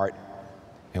heart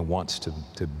and wants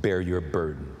to bear your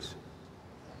burdens.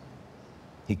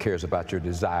 He cares about your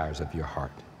desires of your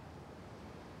heart.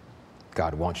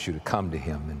 God wants you to come to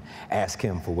him and ask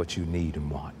him for what you need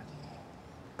and want.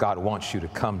 God wants you to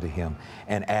come to him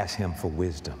and ask him for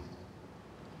wisdom.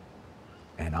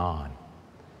 And on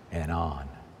and on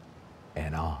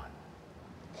and on.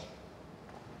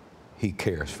 He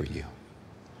cares for you.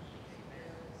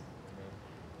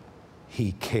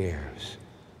 He cares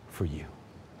for you.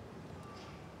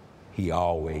 He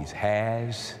always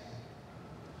has,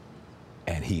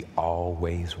 and he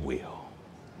always will.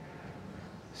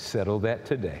 Settle that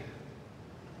today.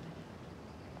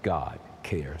 God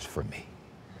cares for me.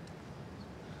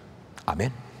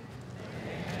 Amen.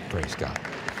 Praise God.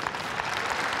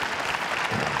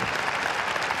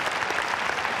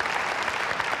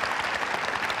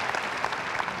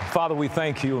 Father, we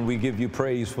thank you and we give you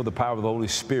praise for the power of the Holy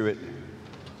Spirit.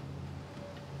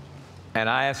 And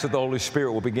I ask that the Holy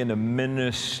Spirit will begin to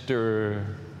minister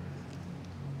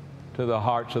to the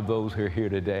hearts of those who are here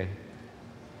today.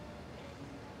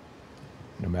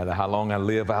 No matter how long I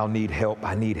live, I'll need help.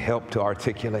 I need help to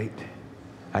articulate.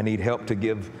 I need help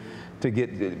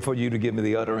for you to give me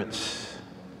the utterance.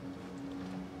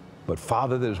 But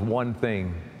Father, there's one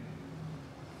thing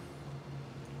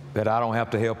that I don't have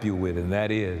to help you with, and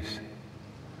that is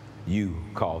you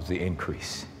cause the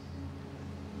increase.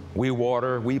 We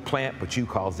water, we plant, but you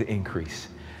cause the increase.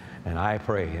 And I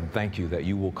pray and thank you that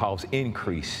you will cause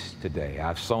increase today.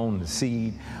 I've sown the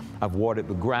seed, I've watered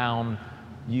the ground,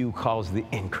 you cause the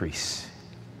increase.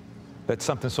 Let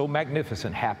something so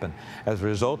magnificent happen as a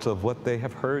result of what they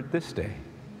have heard this day.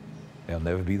 They'll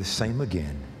never be the same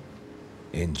again.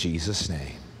 In Jesus'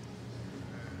 name,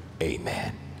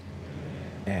 amen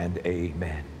and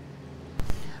amen.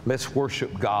 Let's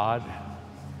worship God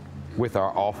with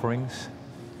our offerings.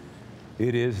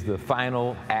 It is the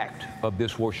final act of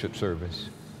this worship service.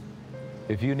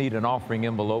 If you need an offering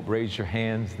envelope, raise your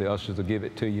hands. The ushers will give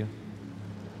it to you.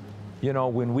 You know,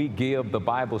 when we give, the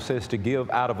Bible says to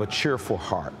give out of a cheerful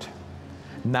heart,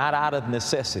 not out of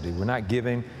necessity. We're not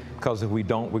giving because if we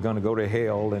don't, we're going to go to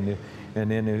hell, and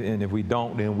if we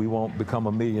don't, then we won't become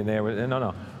a millionaire.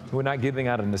 No. We're not giving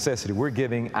out of necessity. We're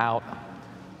giving out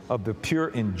of the pure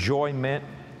enjoyment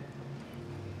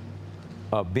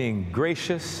of being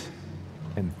gracious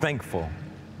and thankful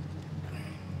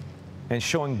and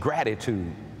showing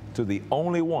gratitude to the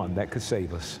only one that could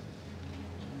save us.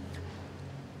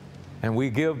 And we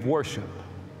give worship.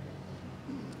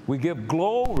 We give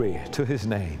glory to his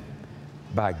name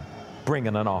by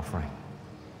bringing an offering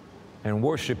and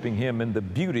worshiping him in the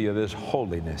beauty of his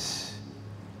holiness.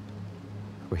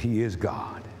 For he is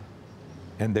God,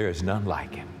 and there is none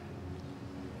like him.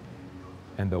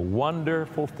 And the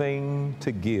wonderful thing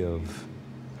to give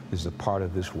is a part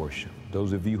of this worship.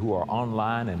 Those of you who are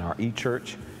online in our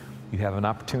e-church, you have an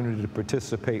opportunity to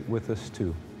participate with us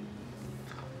too.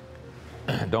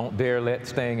 Don't dare let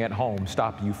staying at home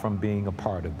stop you from being a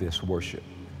part of this worship.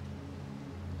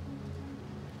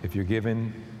 If you're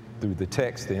giving through the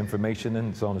text, the information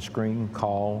is on the screen,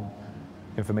 call,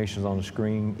 information is on the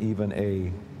screen, even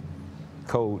a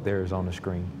code there is on the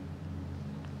screen.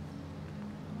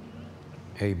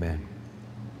 Amen.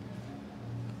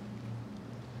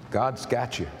 God's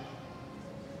got you.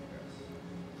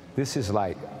 This is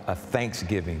like a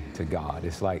thanksgiving to God.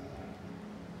 It's like,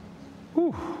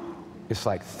 whew, it's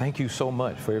like, thank you so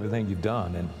much for everything you've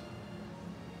done. And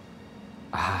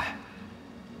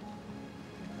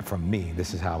from me,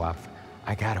 this is how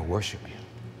I gotta worship you.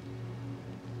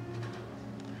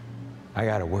 I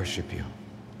gotta worship you.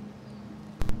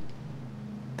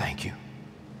 Thank you.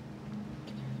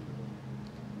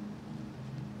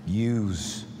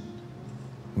 Use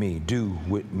me, do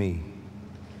with me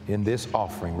in this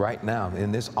offering right now,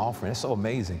 in this offering. It's so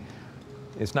amazing.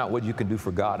 It's not what you can do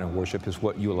for God in worship, it's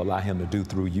what you'll allow him to do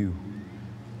through you.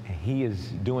 And he is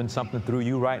doing something through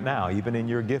you right now, even in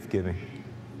your gift giving.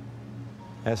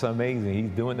 That's amazing.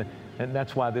 He's doing it. And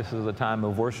that's why this is a time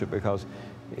of worship, because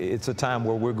it's a time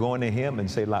where we're going to him and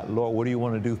say, like, Lord, what do you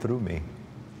want to do through me?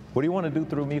 What do you want to do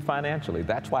through me financially?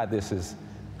 That's why this is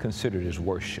considered as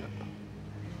worship.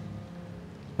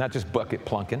 Not just bucket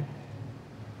plunking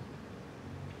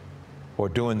or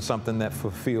doing something that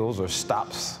fulfills or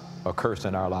stops a curse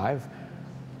in our life.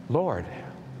 Lord,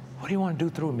 what do you want to do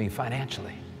through me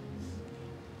financially?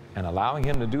 And allowing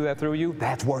him to do that through you,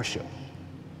 that's worship.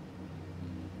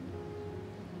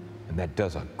 And that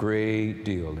does a great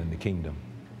deal in the kingdom.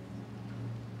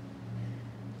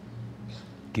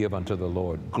 Give unto the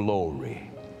Lord glory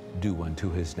due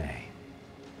unto his name.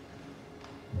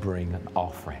 Bring an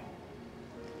offering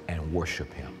and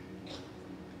worship him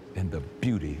in the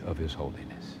beauty of his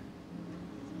holiness.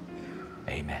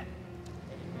 Amen.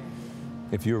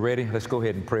 If you're ready, let's go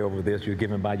ahead and pray over this. You're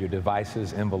given by your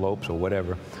devices, envelopes, or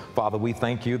whatever. Father, we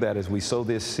thank you that as we sow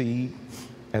this seed,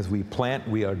 as we plant,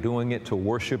 we are doing it to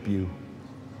worship you.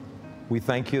 We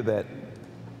thank you that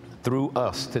through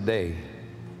us today,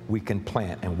 we can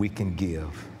plant and we can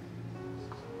give.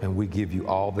 And we give you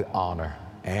all the honor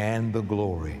and the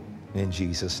glory in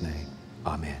Jesus' name.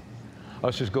 Amen.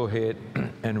 Let's just go ahead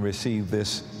and receive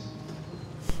this.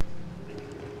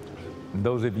 And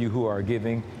those of you who are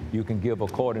giving, you can give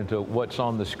according to what's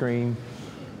on the screen.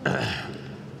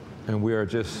 And we are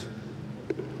just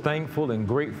thankful and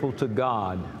grateful to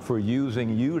God for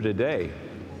using you today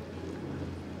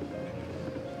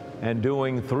and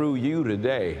doing through you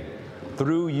today.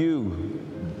 Through you,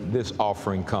 this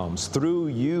offering comes. Through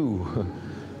you,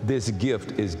 this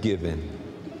gift is given.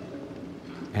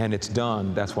 And it's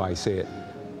done, that's why I say it,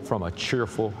 from a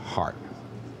cheerful heart.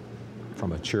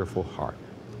 From a cheerful heart.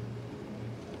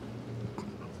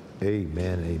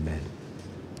 Amen, amen.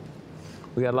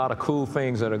 We got a lot of cool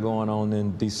things that are going on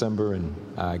in December, and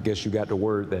I guess you got the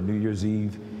word that New Year's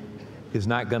Eve is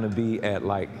not going to be at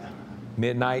like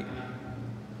midnight.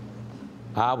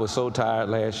 I was so tired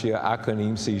last year, I couldn't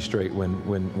even see straight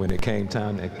when it came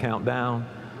time to count down.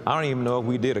 I don't even know if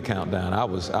we did a countdown. I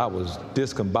was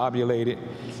discombobulated,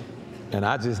 and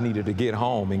I just needed to get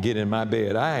home and get in my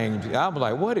bed. I was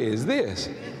like, what is this?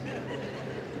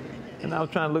 And I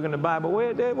was trying to look in the Bible. Where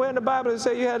in the Bible it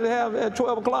say you had to have at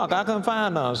 12 o'clock? I couldn't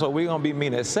find none. So we're going to be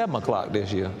meeting at 7 o'clock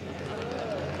this year.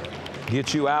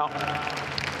 Get you out.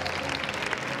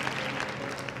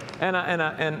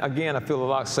 And again, I feel a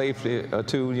lot safer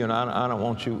too. You know, I don't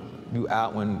want you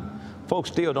out when folks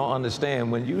still don't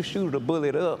understand. When you shoot a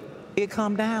bullet up, it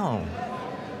come down.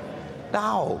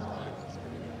 Dog,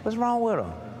 what's wrong with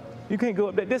them? You can't go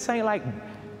up there. This ain't like,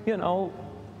 you know,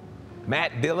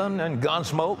 Matt Dillon and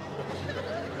Gunsmoke.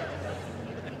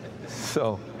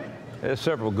 So there's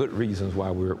several good reasons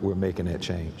why we're making that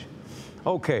change.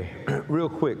 Okay, real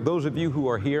quick, those of you who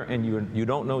are here and you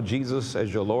don't know Jesus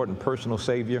as your Lord and personal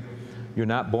Savior, you're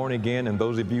not born again, and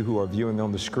those of you who are viewing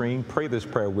on the screen, pray this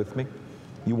prayer with me.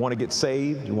 You want to get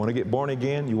saved, you want to get born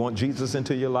again, you want Jesus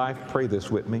into your life, pray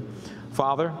this with me.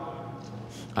 Father,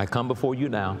 I come before you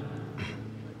now,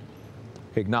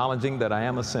 acknowledging that I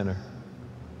am a sinner,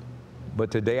 but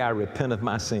today I repent of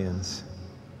my sins.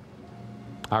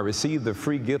 I receive the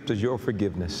free gift of your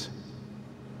forgiveness.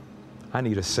 I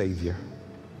need a Savior.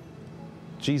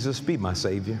 Jesus, be my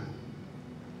Savior.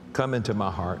 Come into my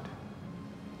heart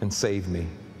and save me.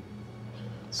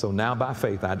 So now by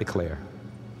faith I declare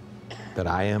that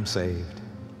I am saved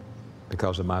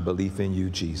because of my belief in you,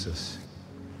 Jesus.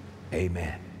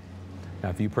 Amen. Now,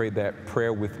 if you prayed that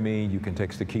prayer with me, you can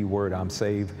text the keyword I'm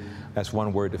saved. That's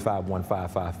one word to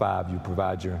 51555. You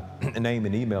provide your name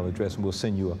and email address, and we'll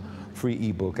send you a free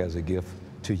ebook as a gift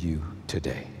to you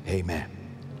today. Amen.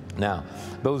 Now,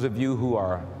 those of you who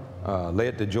are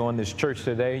led to join this church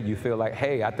today, you feel like,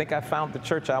 hey, I think I found the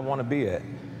church I want to be at.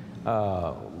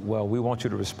 Well, we want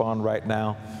you to respond right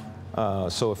now.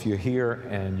 So if you're here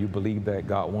and you believe that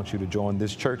God wants you to join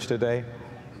this church today,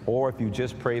 or if you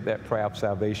just prayed that prayer of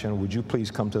salvation, would you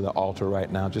please come to the altar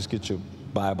right now? Just get your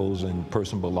Bibles and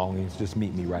personal belongings. Just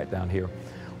meet me right down here.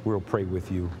 We'll pray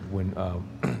with you when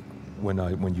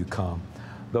you come.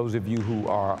 Those of you who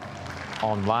are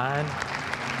online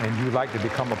and you'd like to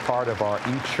become a part of our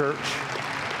e-church,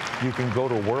 you can go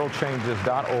to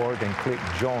worldchangers.org and click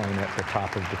join at the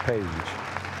top of the page.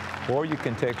 Or you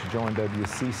can text join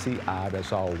WCCI,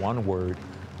 that's all one word,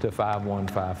 to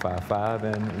 51555,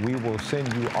 and we will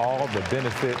send you all the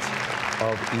benefits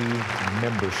of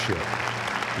e-membership.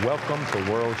 Welcome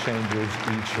to World Changers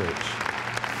e-church.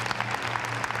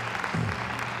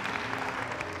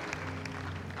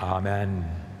 Amen.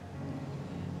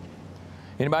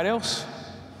 Anybody else?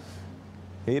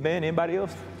 Amen. Anybody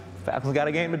else? Falcons got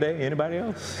a game today. Anybody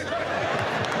else?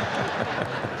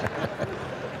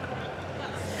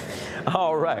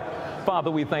 All right. Father,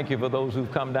 we thank you for those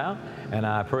who've come down, and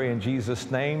I pray in Jesus'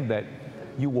 name that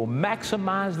you will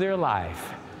maximize their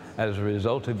life as a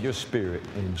result of your Spirit.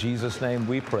 In Jesus' name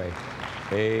we pray.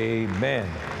 Amen.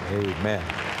 Amen.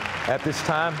 At this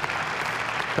time,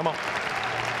 come on.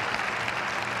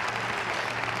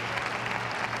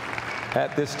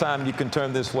 At this time, you can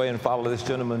turn this way and follow this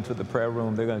gentleman to the prayer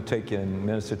room. They're going to take you and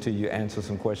minister to you, answer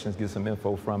some questions, get some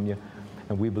info from you.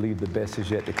 and we believe the best is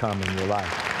yet to come in your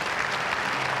life.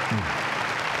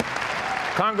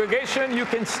 Congregation, you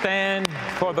can stand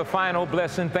for the final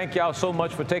blessing. Thank y'all so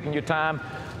much for taking your time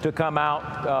to come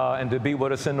out and to be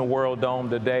with us in the World Dome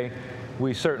today.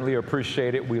 We certainly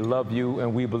appreciate it. We love you,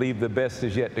 and we believe the best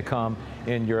is yet to come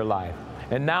in your life.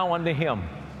 And now unto Him,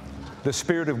 the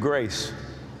Spirit of grace,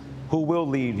 who will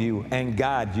lead you and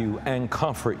guide you and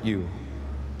comfort you.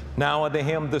 Now unto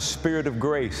Him, the Spirit of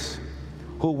grace,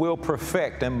 who will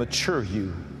perfect and mature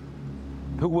you,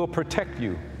 who will protect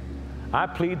you. I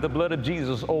plead the blood of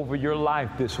Jesus over your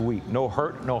life this week. No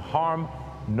hurt, no harm,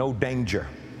 no danger.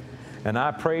 And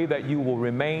I pray that you will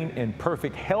remain in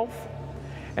perfect health,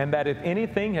 and that if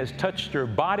anything has touched your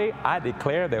body, I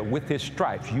declare that with His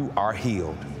stripes you are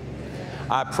healed.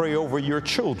 I pray over your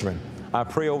children. I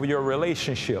pray over your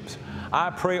relationships. I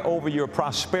pray over your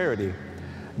prosperity,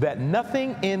 that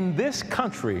nothing in this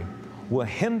country will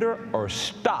hinder or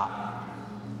stop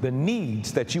the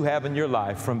needs that you have in your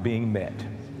life from being met.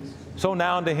 So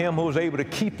now unto Him who is able to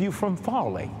keep you from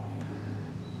falling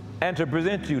and to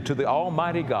present you to the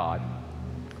Almighty God,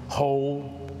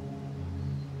 whole,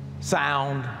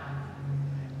 sound,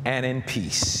 and in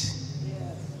peace.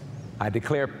 I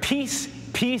declare peace,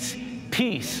 peace,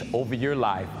 peace over your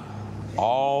life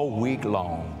all week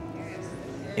long.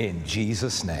 In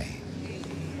Jesus' name,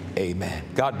 amen.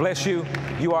 God bless you.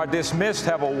 You are dismissed.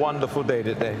 Have a wonderful day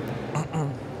today.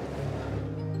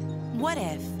 What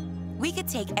if we could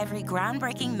take every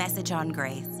groundbreaking message on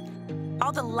grace,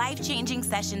 all the life-changing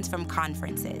sessions from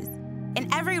conferences, and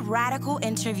every radical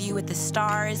interview with the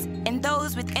stars and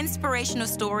those with inspirational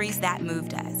stories that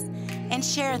moved us, and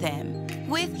share them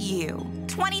with you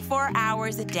 24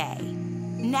 hours a day?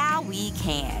 Now we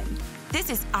can. This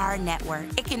is our network.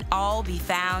 It can all be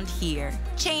found here.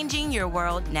 Changing Your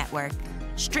World Network.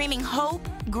 Streaming hope,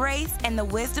 grace, and the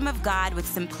wisdom of God with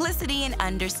simplicity and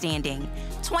understanding.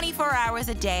 24 hours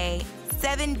a day,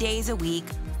 7 days a week,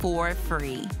 for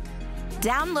free.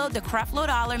 Download the Creflo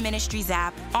Dollar Ministries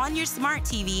app on your smart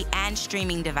TV and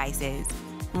streaming devices.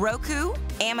 Roku,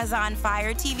 Amazon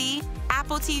Fire TV,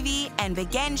 Apple TV, and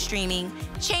begin streaming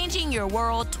Changing Your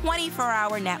World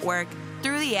 24-hour network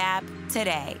through the app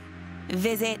today.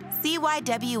 Visit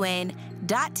CYWN.TV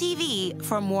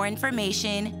for more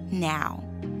information now.